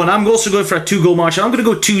 3-1. I'm also going for a 2-goal margin. I'm going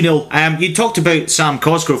to go 2-0. You talked about Sam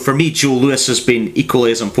Cosgrove. For me, Joe Lewis has been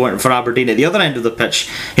equally as important for Aberdeen at the other end of the pitch.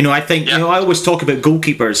 You know, I think I always talk about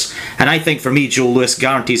goalkeepers, and I think for me, Joe Lewis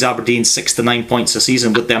guarantees Aberdeen 6 to 9 points a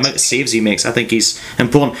season with the amount of saves he makes. I think he's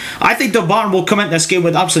important. I think Dumbarton will come into this game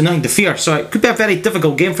with absolutely nothing to fear, so it could be a very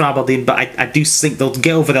difficult game for Aberdeen, but I do think they'll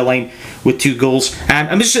get over the line with 2 goals.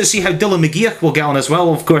 I'm just going to see how Dylan McGeoch will get on as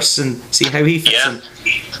well, of course, and see how he fits in.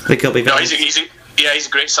 I think he'll be very he's a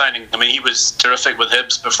great signing. I mean, he was terrific with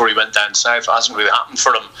Hibs before he went down south. It hasn't really happened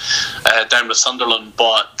for him down with Sunderland,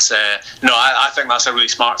 but no, I think that's a really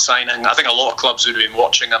smart signing. I think a lot of clubs would have been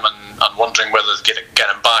watching him and wondering whether to get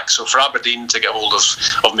him back. So for Aberdeen to get hold of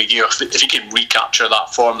McGeoch, if he can recapture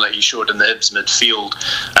that form that he showed in the Hibs midfield,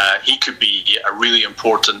 he could be a really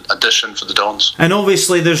important addition for the Dons. And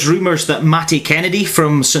obviously there's rumours that Matty Kennedy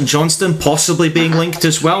from St Johnstone possibly being linked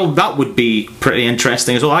as well. That would be pretty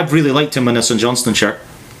interesting as well. I've really liked him in a St Johnstone shirt.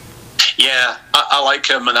 Yeah, I like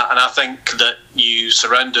him, and I think that you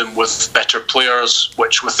surround him with better players,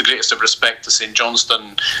 which, with the greatest of respect to St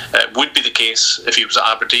Johnstone, would be the case if he was at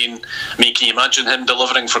Aberdeen. I mean, can you imagine him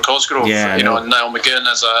delivering for Cosgrove? Yeah, you know, and Niall McGinn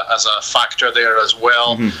as a factor there as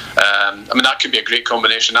well. I mean, that could be a great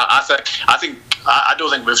combination. I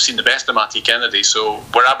don't think we've seen the best of Matty Kennedy, so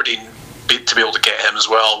where Aberdeen to be able to get him as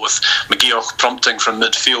well, with McGeoch prompting from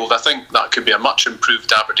midfield, I think that could be a much improved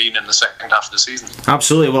Aberdeen in the second half of the season.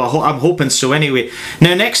 Absolutely. Well, I'm hoping so anyway.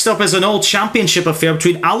 Now, next up is an old championship affair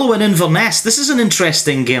between Alloa and Inverness. This is an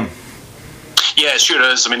interesting game. Yeah, it sure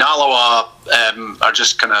is. I mean, Alloa are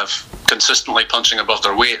just kind of consistently punching above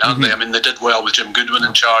their weight, aren't they? I mean, they did well with Jim Goodwin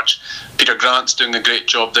in charge. Peter Grant's doing a great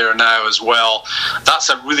job there now as well. That's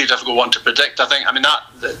a really difficult one to predict, I think. I mean,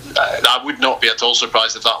 I would not be at all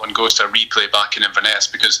surprised if that one goes to a replay back in Inverness,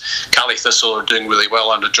 because Cally Thistle are doing really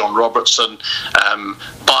well under John Robertson.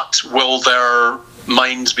 But will their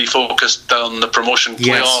minds be focused on the promotion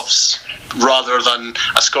playoffs rather than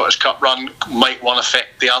a Scottish Cup run? Might one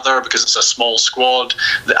affect the other because it's a small squad?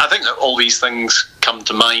 I think that all these things come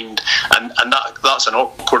to mind, and that's an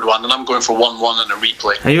awkward one, and I'm going for 1-1 in a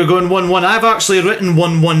replay. And you're going 1-1. I've actually written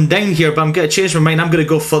 1-1 down here, but I'm going to change my mind. I'm going to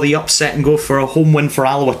go for the upset and go for a home win for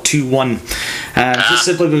Alloa, 2-1. Just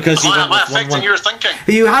simply because am I affecting your thinking?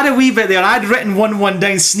 You had a wee bit there. I'd written 1-1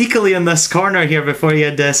 down sneakily in this corner here before you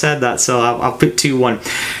had said that, so I'll put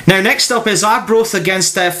 2-1. Now, next up is Arbroath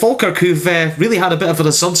against Falkirk, who've really had a bit of a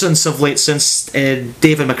resurgence of late since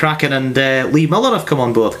David McCracken and Lee Miller have come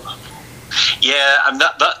on board. Yeah, and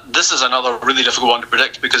this is another really difficult one to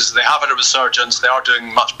predict, because they have had a resurgence. They are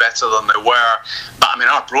doing much better than they were. But I mean,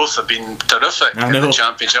 Arbroath have been terrific in the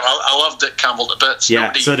championship. I love Dick Campbell to bits.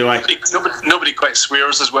 Yeah, so do I. Nobody quite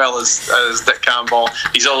swears as well as Dick Campbell.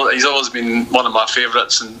 He's always been one of my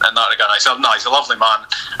favourites in that regard. He's a lovely man,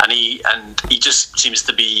 and he just seems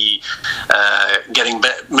to be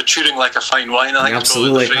maturing like a fine wine. I think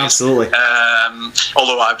absolutely.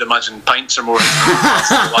 Although I would imagine pints are more.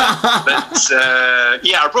 But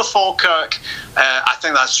Arbroath Falkirk, I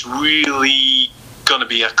think that's really going to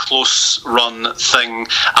be a close run thing.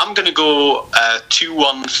 I'm going to go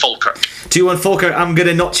 2-1 Falkirk. 2-1 Falkirk. I'm going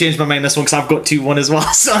to not change my mind this one because I've got 2-1 as well.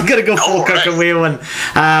 So I'm going to go Falkirk away one.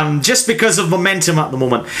 Just because of momentum at the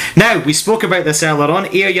moment. Now, we spoke about this earlier on.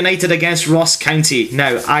 Ayr United against Ross County.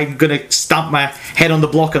 Now, I'm going to stamp my head on the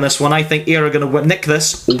block on this one. I think Ayr are going to nick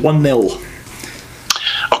this 1-0.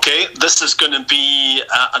 Okay, this is going to be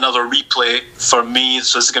another replay for me.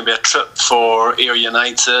 So this is going to be a trip for Ayr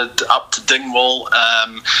United up to Dingwall.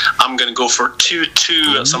 I'm going to go for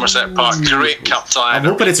 2-2 at Somerset Park. Great cup tie. I'm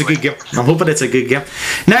hoping it's a good game.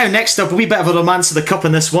 Now, next up, a wee bit of a romance of the cup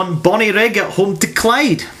in this one. Bonnyrigg at home to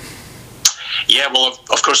Clyde. Yeah, well,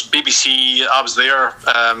 of course, BBC. I was there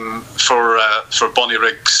for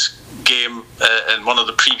Bonnyrigg's game in one of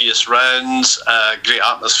the previous rounds. Great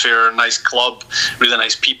atmosphere, nice club, really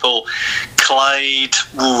nice people. Clyde,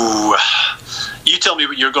 ooh, you tell me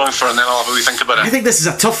what you're going for and then I'll have a wee think about it. I think this is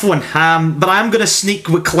a tough one, but I'm going to sneak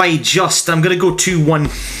with Clyde just. I'm going to go 2-1.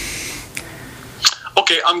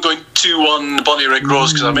 Okay, I'm going 2-1 Bonnyrigg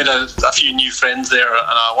Rose because I made a few new friends there and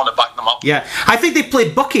I want to back them up. Yeah, I think they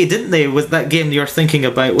played Buckie, didn't they, with that game you're thinking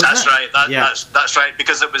about? That's right, that's right,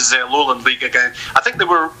 because it was Lowland League again. I think they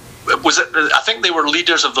were... I think they were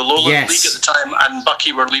leaders of the Lowland League at the time, and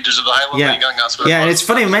Buckie were leaders of the Highland League. I think that's what it was. It's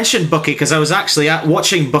funny you mentioned Buckie because I was actually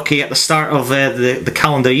watching Buckie at the start of the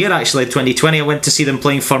calendar year. Actually, 2020, I went to see them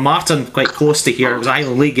playing for Martin, quite close to here. It was a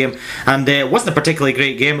Highland League game, and it wasn't a particularly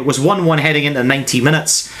great game. It was 1-1 heading into 90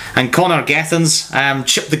 minutes, and Connor Gethens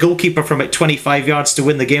chipped the goalkeeper from about 25 yards to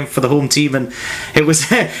win the game for the home team, and it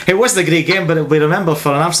was it wasn't a great game, but it'll be remembered for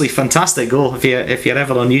an absolutely fantastic goal if you're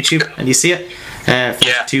ever on YouTube and you see it.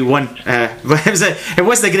 2-1. It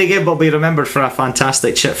wasn't a great game, but we remembered for a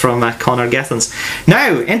fantastic chip from Connor Gethens.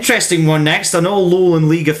 Now, interesting one next. An all Lowland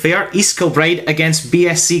League affair. East Kilbride against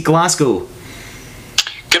BSC Glasgow.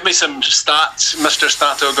 Give me some stats, Mr.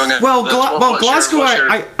 Stato, going in. Well, Glasgow.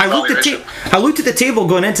 I looked at the table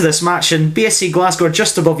going into this match, and BSC Glasgow are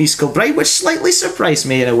just above East Kilbride, which slightly surprised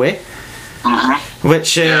me in a way. Mm-hmm.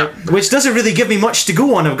 Which doesn't really give me much to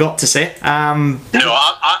go on, I've got to say. No,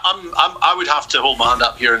 I would have to hold my hand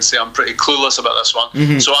up here and say I'm pretty clueless about this one.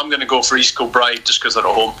 Mm-hmm. So I'm going to go for East Kilbride just because they're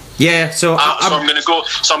at home. Yeah, so I'm going to go.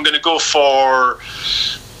 So I'm going to go for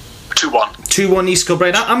 2-1. 2-1 East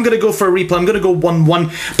Kilbride. I'm going to go for a replay. I'm going to go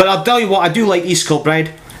 1-1. But I'll tell you what, I do like East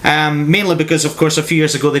Kilbride. Mainly because, of course, a few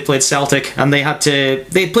years ago they played Celtic and they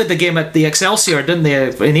played the game at the Excelsior, didn't they,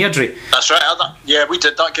 in Airdrie? That's right. Yeah, we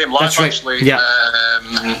did that game live actually. Yeah.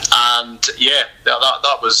 And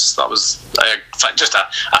that was just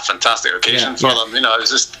a fantastic occasion for them. You know, it was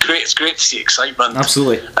just great. It's great to see excitement.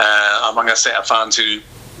 Absolutely. Among a set of fans who,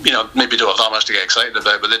 you know, maybe don't have that much to get excited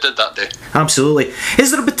about, but they did that day. Absolutely. Is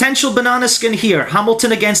there a potential banana skin here?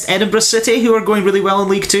 Hamilton against Edinburgh City, who are going really well in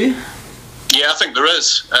League Two? Yeah, I think there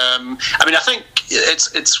is. I think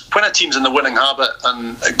it's when a team's in the winning habit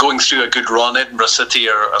and going through a good run. Edinburgh City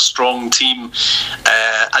are a strong team,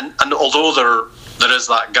 and although there is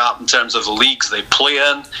that gap in terms of the leagues they play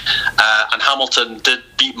in, and Hamilton did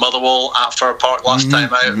beat Motherwell at Fir Park last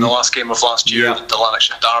time out in the last game of last year, the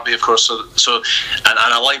Lanarkshire Derby, of course. So and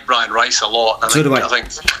I like Brian Rice a lot. I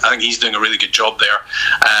think he's doing a really good job there,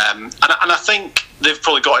 and I think they've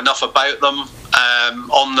probably got enough about them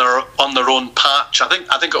on their own patch. I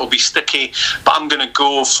think it will be sticky, but I'm going to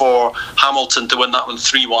go for Hamilton to win that one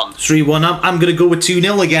 3-1. 3-1. I'm going to go with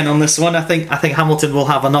 2-0 again on this one. I think Hamilton will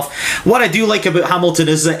have enough. What I do like about Hamilton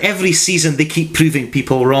is that every season they keep proving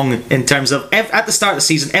people wrong in terms of at the start of the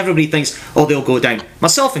season everybody thinks, oh, they'll go down,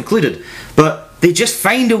 myself included, but they just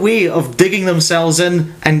find a way of digging themselves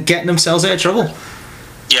in and getting themselves out of trouble.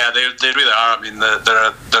 Yeah, they really are. I mean,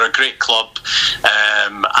 they're a great club,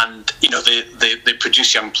 and you know they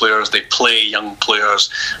produce young players, they play young players.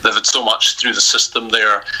 They've had so much through the system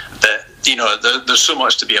there that you know there's so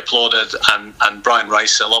much to be applauded. And Brian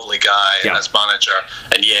Rice, a lovely guy as manager.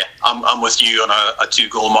 And I'm with you on a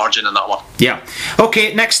 2-goal margin in that one. Yeah.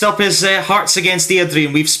 Okay. Next up is Hearts against Airdrie,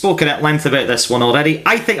 and we've spoken at length about this one already.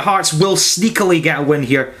 I think Hearts will sneakily get a win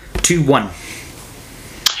here, 2-1.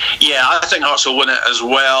 Yeah, I think Hearts will win it as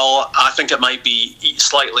well. I think it might be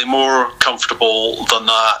slightly more comfortable than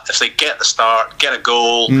that. If they get the start, get a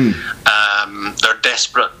goal, they're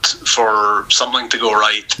desperate for something to go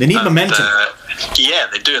right. They need momentum. Yeah,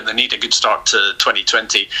 they do, and they need a good start to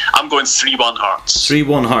 2020. I'm going 3-1 Hearts.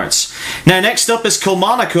 3-1 Hearts. Now, next up is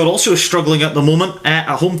Kilmarnock, who are also struggling at the moment at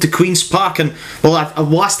home to Queen's Park. And, well,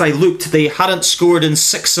 last I looked, they hadn't scored in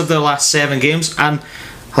 6 of their last 7 games, and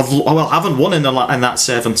haven't won in that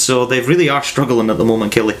 7, so they really are struggling at the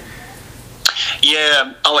moment, Killy.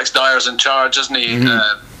 Yeah, Alex Dyer's in charge, isn't he?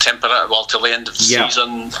 temper it well till the end of the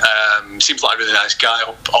season. Seems like a really nice guy.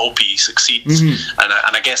 I hope he succeeds, and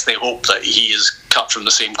I guess they hope that he is cut from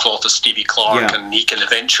the same cloth as Stevie Clark, and he can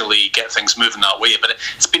eventually get things moving that way. But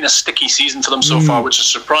it's been a sticky season for them so far, which is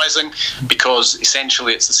surprising because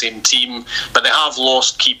essentially it's the same team, but they have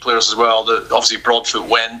lost key players as well. Obviously Broadfoot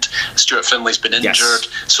went, Stuart Finley's been injured,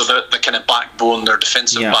 so the kind of backbone, their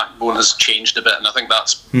defensive backbone has changed a bit, and I think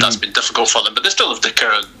that's been difficult for them. But they still have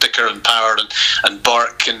Dicker and Power and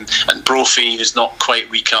Burke and Brophy, who's not quite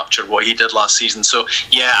recaptured what he did last season. So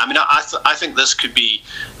yeah, I mean, I think this could be.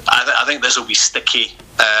 I think this will be sticky.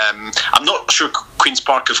 I'm not sure Queen's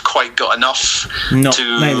Park have quite got enough to get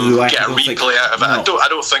a replay out of it. I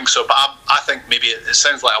don't think so, but I think maybe it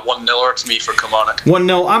sounds like a 1-0 to me for Kilmarnock.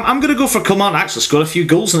 1-0. I'm going to go for Kilmarnock. Actually scored a few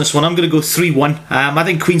goals in this one. I'm going to go 3-1. I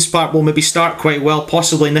think Queen's Park will maybe start quite well,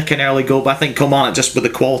 possibly nick an early goal, but I think Kilmarnock, just with the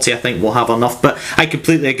quality, I think will have enough. But I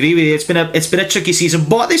completely agree with you. It's been a tricky season,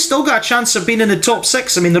 but they still got a chance of being in the top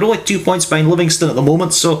 6. I mean, they're only 2 points behind Livingston at the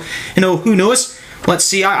moment, so who knows. Let's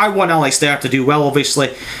see. I want Alex Dyer to do well.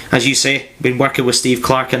 Obviously, as you say, been working with Steve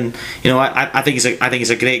Clark, and I think he's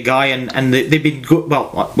a great guy. And they've been good.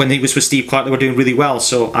 Well, when he was with Steve Clark, they were doing really well.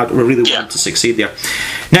 So I really want him to succeed there.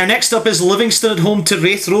 Now, next up is Livingston at home to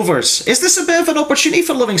Raith Rovers. Is this a bit of an opportunity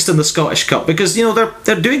for Livingston, the Scottish Cup? Because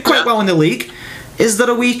they're doing quite well in the league. Is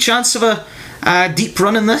there a wee chance of a deep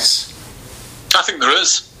run in this? I think there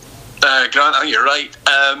is, Grant. I think you're right.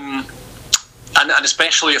 And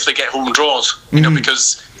especially if they get home draws,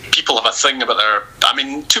 because people have a thing about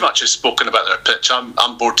too much is spoken about their pitch.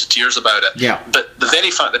 I'm bored to tears about it. Yeah. But the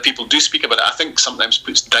very fact that people do speak about it, I think sometimes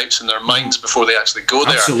puts doubts in their minds before they actually go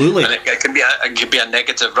there. Absolutely. And it can be a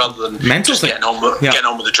negative rather than mental just getting on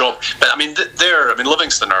with the job. But I mean,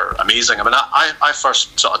 Livingston are amazing. I mean, I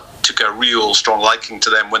first sort of took a real strong liking to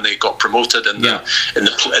them when they got promoted in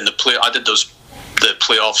the play. I did the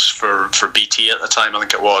playoffs for BT at the time, I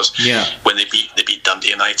think it was. Yeah. When they beat Dundee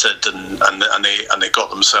United and they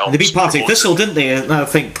got themselves. They beat Partick Thistle, didn't they? I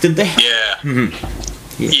think, didn't they? Yeah.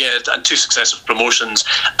 Mm-hmm. Yeah, and 2 successive promotions,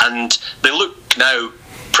 and they look now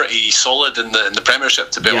pretty solid in the Premiership,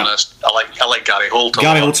 to be honest. I like Gary Holt.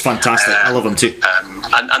 Gary Holt's fantastic. I love him too.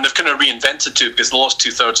 And they've kind of reinvented too, because they lost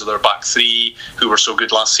 2/3 of their back 3 who were so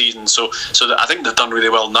good last season. So I think they've done really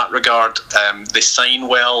well in that regard. They sign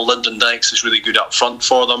well. Lyndon Dykes is really good up front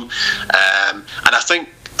for them, and I think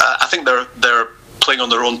they're playing on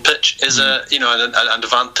their own pitch is an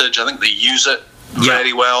advantage. I think they use it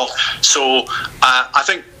very well. So I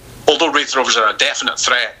think although Raith Rovers are a definite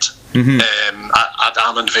threat. At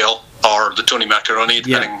Almondvale or the Tony Macaroni,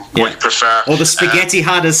 depending what you prefer. Or the spaghetti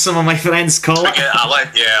had, as some of my friends call it. I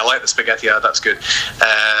like the spaghetti had. That's good.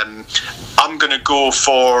 I'm going to go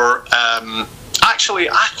for. Actually,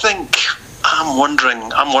 I think I'm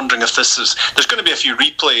wondering if this is. There's going to be a few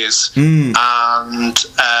replays, and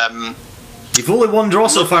you've only one draw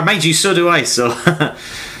so far, mind you. So do I. So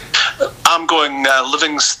I'm going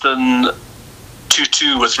Livingston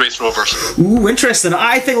 2-2 with Raith Rovers. Ooh, interesting.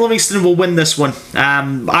 I think Livingston will win this one.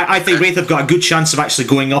 I think Raith have got a good chance of actually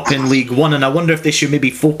going up in League One, and I wonder if they should maybe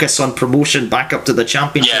focus on promotion back up to the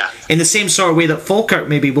Championship in the same sort of way that Falkirk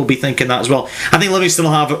maybe will be thinking that as well. I think Livingston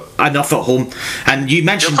will have enough at home. And you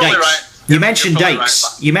mentioned Dykes. Right. You mentioned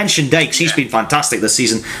Dykes. He's been fantastic this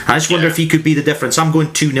season. I just wonder if he could be the difference. I'm going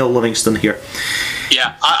 2-0 Livingston here.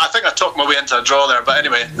 Yeah, I think I talked my way into a draw there, but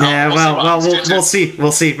anyway. We'll see.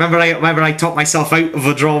 We'll see. Remember I talked myself out of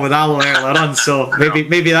a draw with Alloa earlier on, so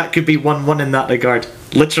maybe that could be 1-1 in that regard,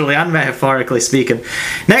 literally and metaphorically speaking.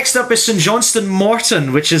 Next up is St Johnstone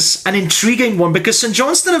Morton, which is an intriguing one because St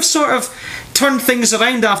Johnstone have sort of turned things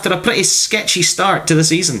around after a pretty sketchy start to the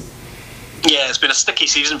season. Yeah, it's been a sticky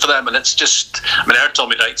season for them, and it's just. I mean, I heard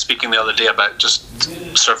Tommy Wright speaking the other day about just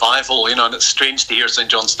survival, and it's strange to hear St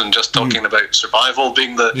Johnstone just talking about survival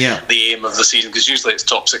being the aim of the season, because usually it's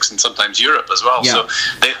top 6 and sometimes Europe as well. Yeah. So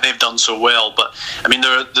they've done so well, but I mean,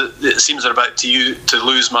 it seems they're about to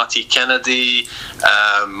lose Matty Kennedy.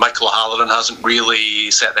 Michael O'Halloran hasn't really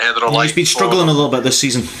set the header alight. He's been struggling a little bit this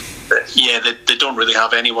season. Yeah, they don't really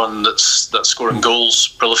have anyone that's scoring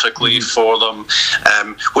goals prolifically for them,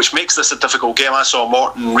 which makes this a difficult game. I saw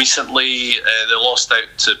Morton recently. They lost out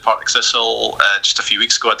to Partick Thistle just a few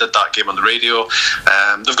weeks ago. I did that game on the radio.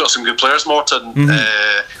 They've got some good players, Morton.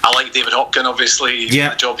 I like David Hopkin, obviously,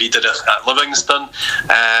 the job he did at Livingston.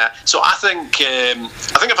 So I think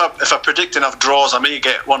if I predict enough draws, I may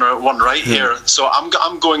get one right here. So I'm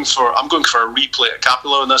going for a replay at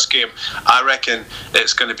Capello in this game. I reckon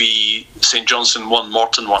it's going to be St Johnstone 1,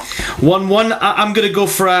 Morton 1. 1-1. I'm going to go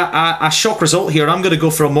for a shock result here. I'm going to go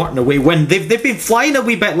for a Morton away win. They've been flying a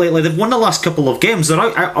wee bit lately. They've won the last couple of games. They're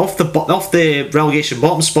out off the relegation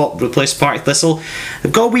bottom spot, replaced Partick Thistle.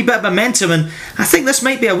 They've got a wee bit of momentum, and I think this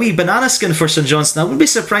might be a wee banana skin for St Johnstone. I wouldn't be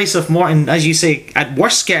surprised if Morton, as you say, at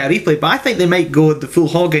worst get a replay, but I think they might go the full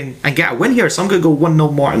hog and get a win here. So I'm going to go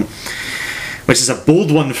 1-0 Morton, which is a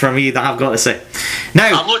bold one for me, that I've got to say.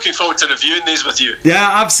 Now, I'm looking forward to reviewing these with you.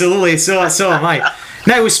 Yeah, absolutely. So am I.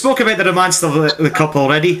 Now, we spoke about the romance of the cup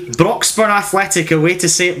already. Broxburn Athletic away to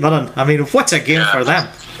St Mirren. I mean, what a game for them.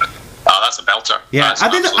 Oh, that's a belter. Yeah, I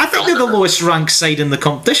think they're the lowest ranked side in the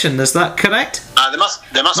competition. Is that correct? They must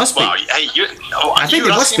be. Well, hey, I think they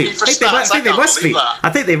must be. I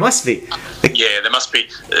think they must be. Yeah, they must be.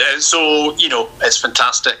 So, it's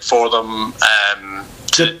fantastic for them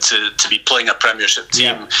to be playing a Premiership team.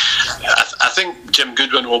 Yeah. I think Jim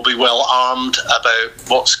Goodwin will be well armed about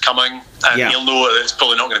what's coming, and he'll know that it's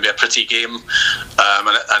probably not going to be a pretty game.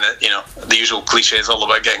 And the usual cliches all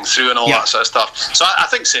about getting through and all that sort of stuff. So I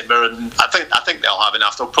think St Mirren, I think they'll have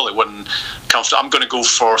enough. They'll probably win comfortably. I'm going to go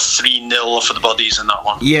for 3-0 for the Buddies in that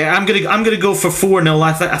one. Yeah, I'm going to go for 4-0.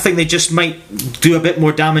 I think they just might do a bit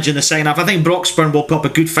more damage in the second half. I think Broxburn will put up a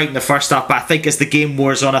good fight in the first half, but I think as the game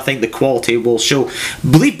wears on, I think the quality will show.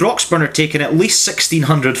 I believe Broxburn are taking at least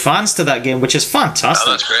 1,600 fans to that game, which is fantastic.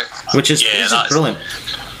 Oh, that's great. Which is brilliant.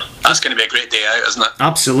 That's going to be a great day out, isn't it?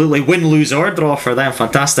 Absolutely. Win, lose or draw for them.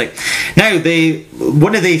 Fantastic. Now,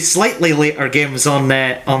 one of the slightly later games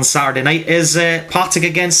on Saturday night is Partick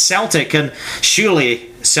against Celtic, and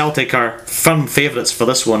surely Celtic are firm favourites for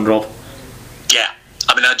this one, Rob. Yeah.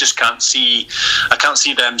 I mean, I just can't see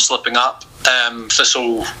them slipping up.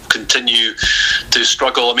 Thistle continue to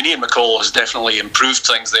struggle. I mean, Ian McCall has definitely improved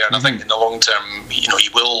things there, and I think in the long term, he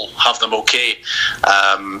will have them okay.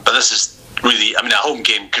 But this is really, I mean, a home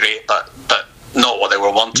game, great, but not what they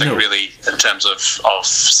were wanting, really, in terms of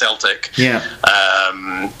Celtic. Yeah.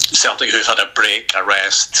 Celtic, who've had a break, a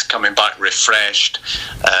rest, coming back refreshed.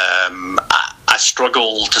 I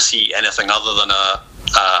struggle to see anything other than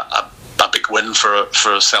a big win for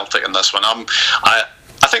Celtic in this one.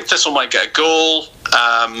 I think Thistle might get a goal,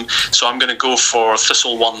 so I'm going to go for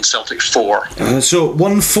Thistle 1, Celtic 4. So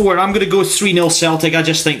 1-4, I'm going to go 3-0 Celtic. I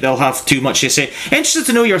just think they'll have too much to say. Interested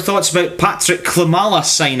to know your thoughts about Patrick Klimala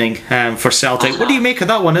signing for Celtic. What do you make of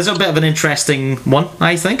that one? It's a bit of an interesting one,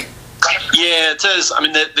 I think. Yeah, it is. I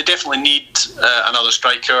mean, they definitely need another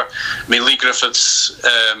striker. I mean, Lee Griffiths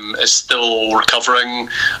is still recovering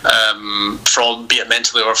from, be it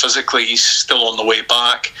mentally or physically. He's still on the way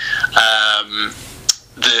back.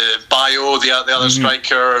 The Bio, the other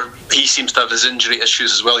striker, he seems to have his injury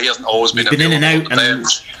issues as well. He hasn't always been in and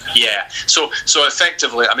out. Yeah, so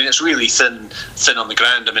effectively, I mean, it's really thin on the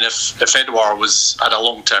ground. I mean, if Edouard had a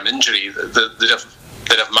long-term injury, they'd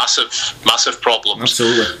have massive problems.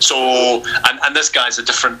 Absolutely. So, and this guy's a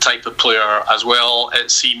different type of player as well,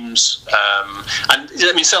 it seems. And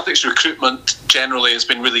I mean, Celtic's recruitment generally has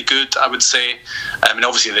been really good, I would say. I mean,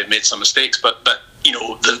 obviously they've made some mistakes, but they've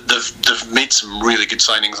made some really good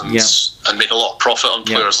signings and made a lot of profit on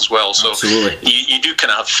players as well. So you do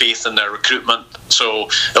kind of have faith in their recruitment. So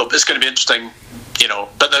it's going to be interesting.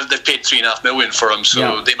 But they've paid $3.5 million for him,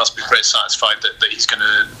 so they must be pretty satisfied that he's going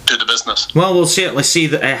to do the business. Well, we'll certainly see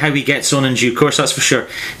how he gets on in due course, that's for sure.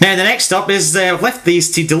 Now, the next up is, I've left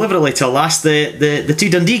these two deliberately till last, the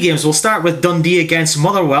two Dundee games. We'll start with Dundee against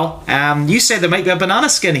Motherwell. You said there might be a banana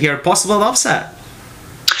skin here, possible upset.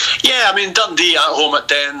 Yeah, I mean, Dundee at home at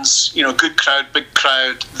Dens, good crowd, big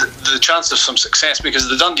crowd. The chance of some success, because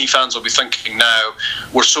the Dundee fans will be thinking now,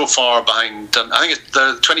 we're so far behind. I think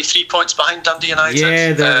they're 23 points behind Dundee United.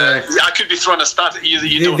 Yeah, I could be throwing a stat at you that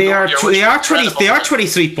you don't they know. They are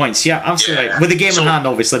 23 points. Yeah, absolutely. Right. With the game in hand,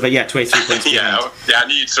 obviously, but 23 points. I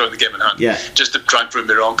knew you'd throw the game in hand. Yeah, just to try and prove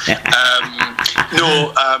me wrong.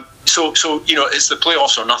 So it's the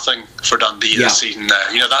playoffs or nothing for Dundee this season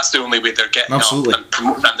now. That's the only way they're getting up,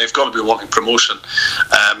 and they've got to be wanting promotion.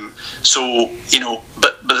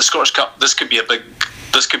 But the Scottish Cup, this could be a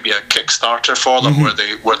kickstarter for them, where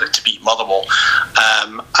they to beat Motherwell.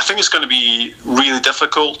 I think it's going to be really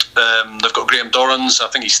difficult. They've got Graham Dorrans. I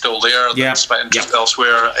think he's still there, despite interest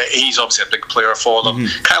elsewhere. He's obviously a big player for them.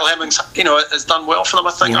 Kyle Hemmings, has done well for them,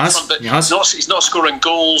 I think. He's not scoring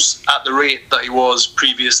goals at the rate that he was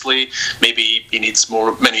previously. Maybe he needs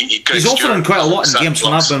more. He's offering quite a lot in games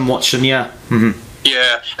when I've been watching. Yeah.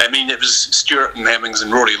 Yeah, I mean, it was Stuart and Hemmings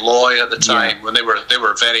and Rory Loy at the time when they were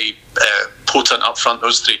very potent up front.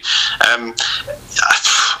 Those three.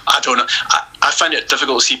 I don't know. I find it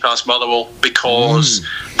difficult to see past Motherwell because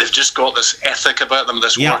they've just got this ethic about them,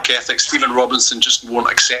 this work ethic. Stephen Robinson just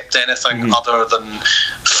won't accept anything other than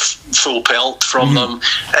full pelt from them.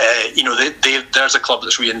 There's a club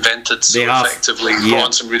that's reinvented so effectively, brought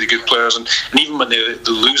on some really good players, and even when they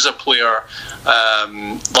lose a player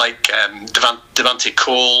like Devante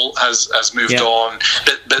Cole has moved on,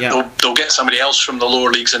 but they'll get somebody else from the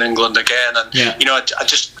lower leagues in England again, and I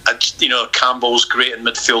just Campbell's great in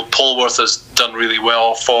midfield. Polworth has done really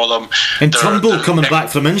well for them, and Turnbull coming back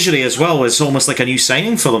from injury as well is almost like a new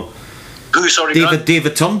signing for them. Who, sorry,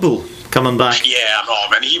 David Turnbull coming back. Yeah, no, I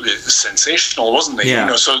mean, he was sensational, wasn't he?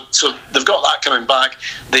 Yeah. So they've got that coming back.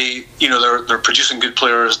 They're producing good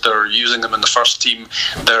players. They're using them in the first team.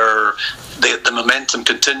 The momentum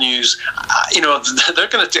continues. They're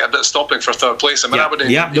going to take a bit of stopping for third place. I mean,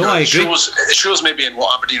 Aberdeen. I agree. It shows maybe in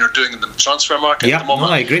what Aberdeen are doing in the transfer market at the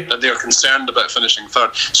moment. I agree. That they're concerned about finishing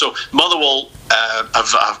third. So Motherwell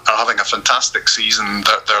are having a fantastic season.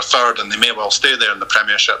 They're third, and they may well stay there in the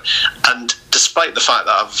Premiership. And despite the fact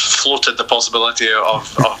that I've floated the possibility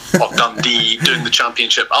of Dundee doing the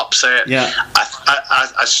Championship upset,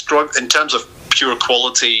 I struggle in terms of pure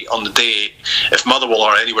quality on the day. If Motherwell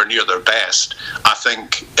are anywhere near their best, I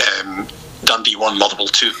think Dundee 1, Motherwell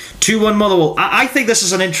 2. 2-1 Motherwell. I think this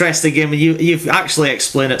is an interesting game, and you've actually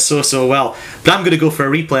explained it so well. But I'm going to go for a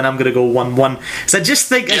replay, and I'm going to go 1-1. So I just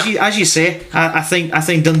think, as you say, I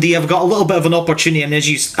think Dundee have got a little bit of an opportunity, and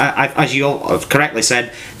as you all have correctly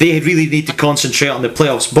said, they really need to concentrate on the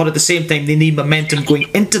playoffs. But at the same time, they need momentum going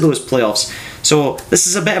into those playoffs. So this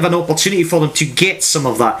is a bit of an opportunity for them to get some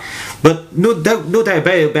of that. But no doubt about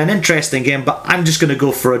it, it'll be an interesting game. But I'm just going to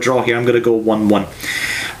go for a draw here. I'm going to go 1-1.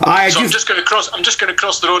 I'm just going to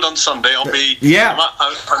cross the road on Sunday. I'll be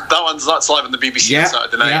that's live on the BBC on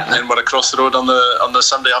Saturday night, and then we're across the road on the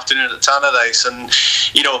Sunday afternoon at Tannadice. And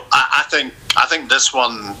I think this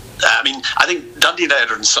one. I mean, I think Dundee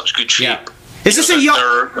United are in such good shape. Yeah. Is this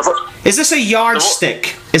a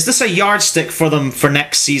yardstick? Is this a yardstick for them for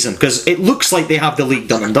next season? Because it looks like they have the league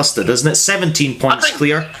done and dusted, isn't it? 17 points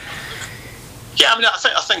clear. Yeah, I mean,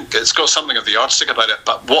 I think it's got something of the yardstick about it.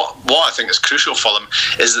 But what I think is crucial for them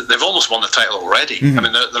is that they've almost won the title already. I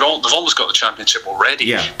mean, they've almost got the championship already.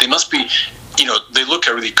 Yeah. They must be. They look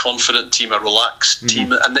a really confident team, a relaxed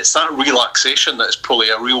team, and it's that relaxation that is probably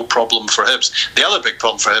a real problem for Hibs. The other big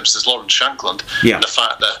problem for Hibs is Lawrence Shankland, and the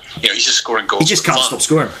fact that he's just scoring goals. He just can't stop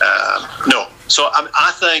scoring. No, so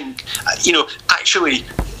I think actually.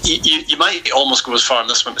 You might almost go as far in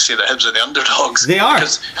this one to say that Hibs are the underdogs. They are,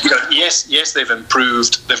 because yes, they've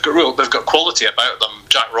improved. They've got quality about them.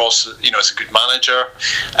 Jack Ross, is a good manager,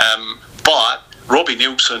 but Robbie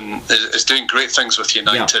Nielsen is doing great things with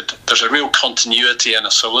United. There's a real continuity and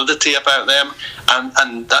a solidity about them,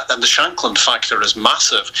 and the Shankland factor is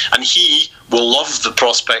massive. And he will love the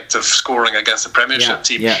prospect of scoring against the Premiership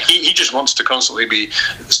team. Yeah. He just wants to constantly be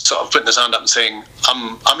sort of putting his hand up and saying,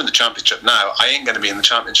 "I'm in the Championship now. I ain't going to be in the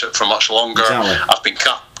Championship for much longer. Exactly. I've been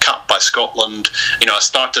cut by Scotland. I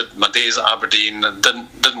started my days at Aberdeen and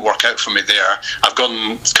didn't work out for me there. I've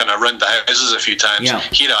gone kind of around the houses a few times. Yeah.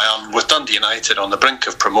 Here I am with Dundee United on the brink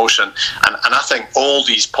of promotion, and I think all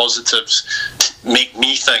these positives make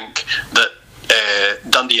me think that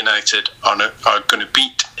Dundee United are going to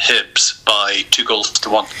beat Hibs by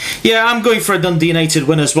 2-1. Yeah, I'm going for a Dundee United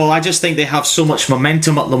win as well. I just think they have so much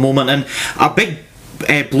momentum at the moment, and a big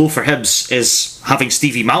blow for Hibs is having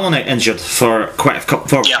Stevie Mallon out injured for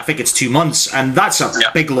I think it's 2 months, and that's a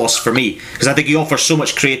big loss for me, because I think he offers so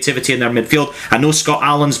much creativity in their midfield. I know Scott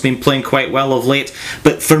Allen's been playing quite well of late,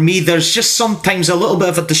 but for me there's just sometimes a little bit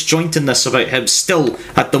of a disjointedness about Hibs still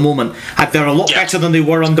at the moment. They're a lot better than they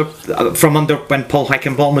were under when Paul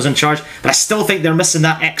Heckenbaum was in charge, but I still think they're missing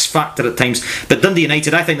that X factor at times. But Dundee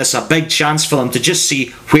United, I think this is a big chance for them to just see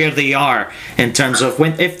where they are in terms of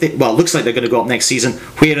it looks like they're going to go up next season.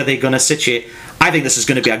 Where are they going to situate? I think this is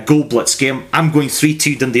going to be a goal blitz game. I'm going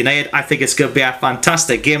 3-2 Dundee United. I think it's going to be a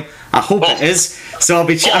fantastic game. I hope it is. So I'm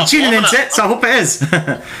tuning into it. So I hope it is.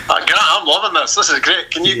 I'm loving this. This is great.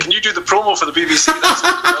 Can you do the promo for the BBC?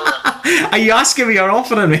 Are you asking me or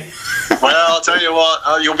offering me? Well, I'll tell you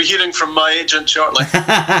what. You'll be hearing from my agent shortly.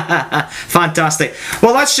 Fantastic.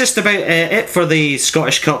 Well, that's just about it for the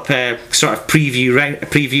Scottish Cup sort of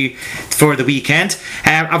preview for the weekend.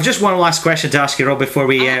 I've just one last question to ask you, Rob, before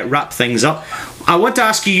we wrap things up. I want to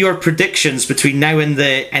ask you your predictions between now and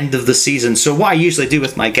the end of the season. So what I usually do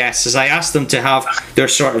with my guests is I ask them to have their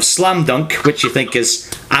sort of slam dunk, which you think is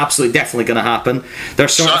absolutely definitely going to happen.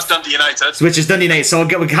 So that's Dundee United. Which is Dundee United. So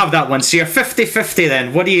we'll have that one. So you're 50-50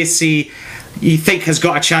 then. What do you think has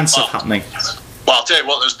got a chance of happening? Well, I'll tell you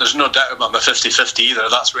what, there's no doubt about the 50-50 either.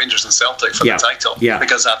 That's Rangers and Celtic for the title. Yeah.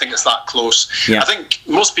 Because I think it's that close. Yeah. I think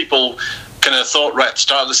most people kind of thought right at the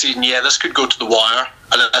start of the season, this could go to the wire.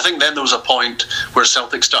 And I think then there was a point where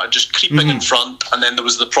Celtic started just creeping in front, and then there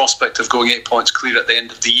was the prospect of going 8 points clear at the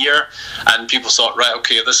end of the year, and people thought, right,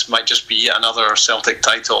 okay, this might just be another Celtic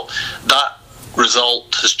title. That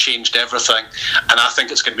result has changed everything, and I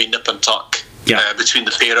think it's going to be nip and tuck. Between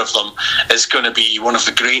the pair of them. It's going to be one of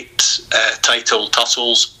the great title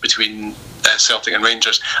tussles between Celtic and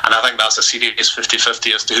Rangers, and I think that's a serious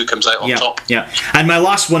 50-50 as to who comes out on top. Yeah, and my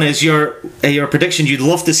last one is your prediction you'd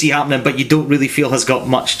love to see happening, but you don't really feel has got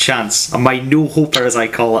much chance. My no-hoper, as I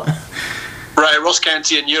call it. Right, Ross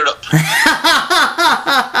County in Europe.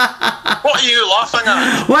 What are you laughing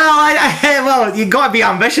at? Well, you got to be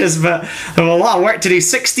ambitious, but there's a lot of work to do.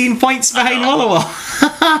 16 points behind Motherwell.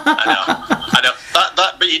 I know.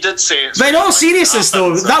 But you did say it's. But in all seriousness,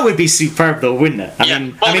 though, that would be superb, though, wouldn't it? I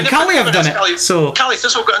mean, Cali have done it. So Cali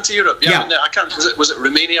Thistle got into Europe. I mean, I can't. Was it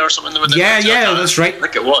Romania or something? That's right. I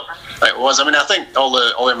think it was. It was. I mean, I think all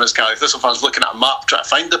the Cali Thistle fans looking at a map trying to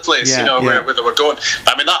find the place, where they were going.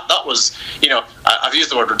 I mean, that was, I've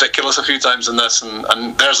used the word ridiculous a few times in this, and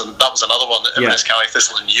that was another one. Inverness Cali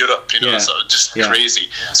Thistle in Europe, so just crazy.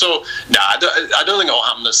 So I don't think it'll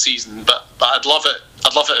happen this season, but I'd love it.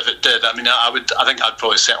 I'd love it if it did. I mean, I think I'd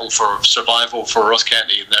probably settle for survival for Ross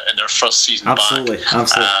County in their first season back. Absolutely.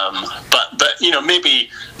 But maybe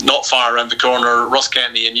not far around the corner, Ross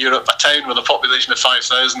County in Europe, a town with a population of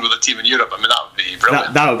 5,000 with a team in Europe. I mean, that would be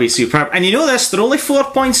brilliant. That would be superb. And you know this, they're only 4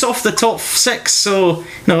 points off the top 6, so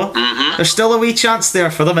there's still a wee chance there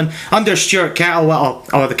for them. And under Stuart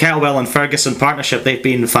Kettlewell, or the Kettlewell and Ferguson partnership, they've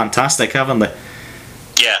been fantastic, haven't they?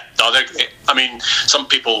 Yeah, no, they're great. I mean, some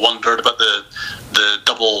people wondered about the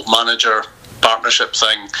double manager partnership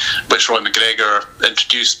thing, which Roy McGregor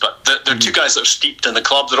introduced, but they're two guys that are steeped in the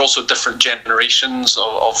club. They're also different generations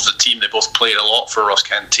of the team. They both played a lot for Ross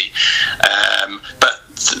County, but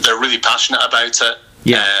they're really passionate about it.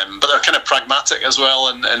 But they're kind of pragmatic as well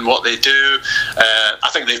in what they do. I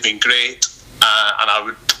think they've been great, and I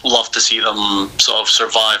would love to see them sort of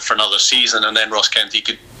survive for another season, and then Ross County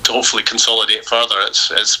could hopefully consolidate further.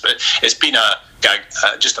 It's been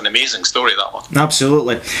just an amazing story, that one.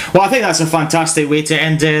 Absolutely. Well, I think that's a fantastic way to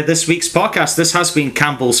end this week's podcast. This has been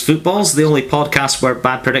Campbell's Footballs, the only podcast where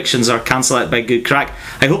bad predictions are cancelled out by good crack.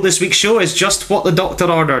 I hope this week's show is just what the doctor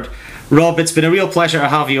ordered. Rob, it's been a real pleasure to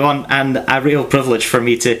have you on, and a real privilege for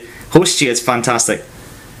me to host you. It's fantastic.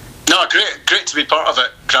 No, great to be part of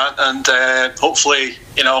it, Grant, and hopefully,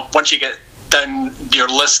 once you get down your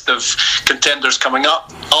list of contenders coming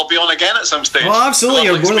up, I'll be on again at some stage. Well, absolutely.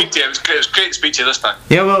 It was great to speak to you this time.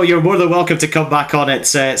 Yeah, well, you're more than welcome to come back on. It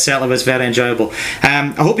certainly was very enjoyable.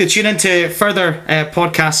 I hope you tune into further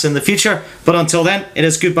podcasts in the future, but until then, it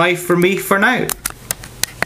is goodbye from me for now.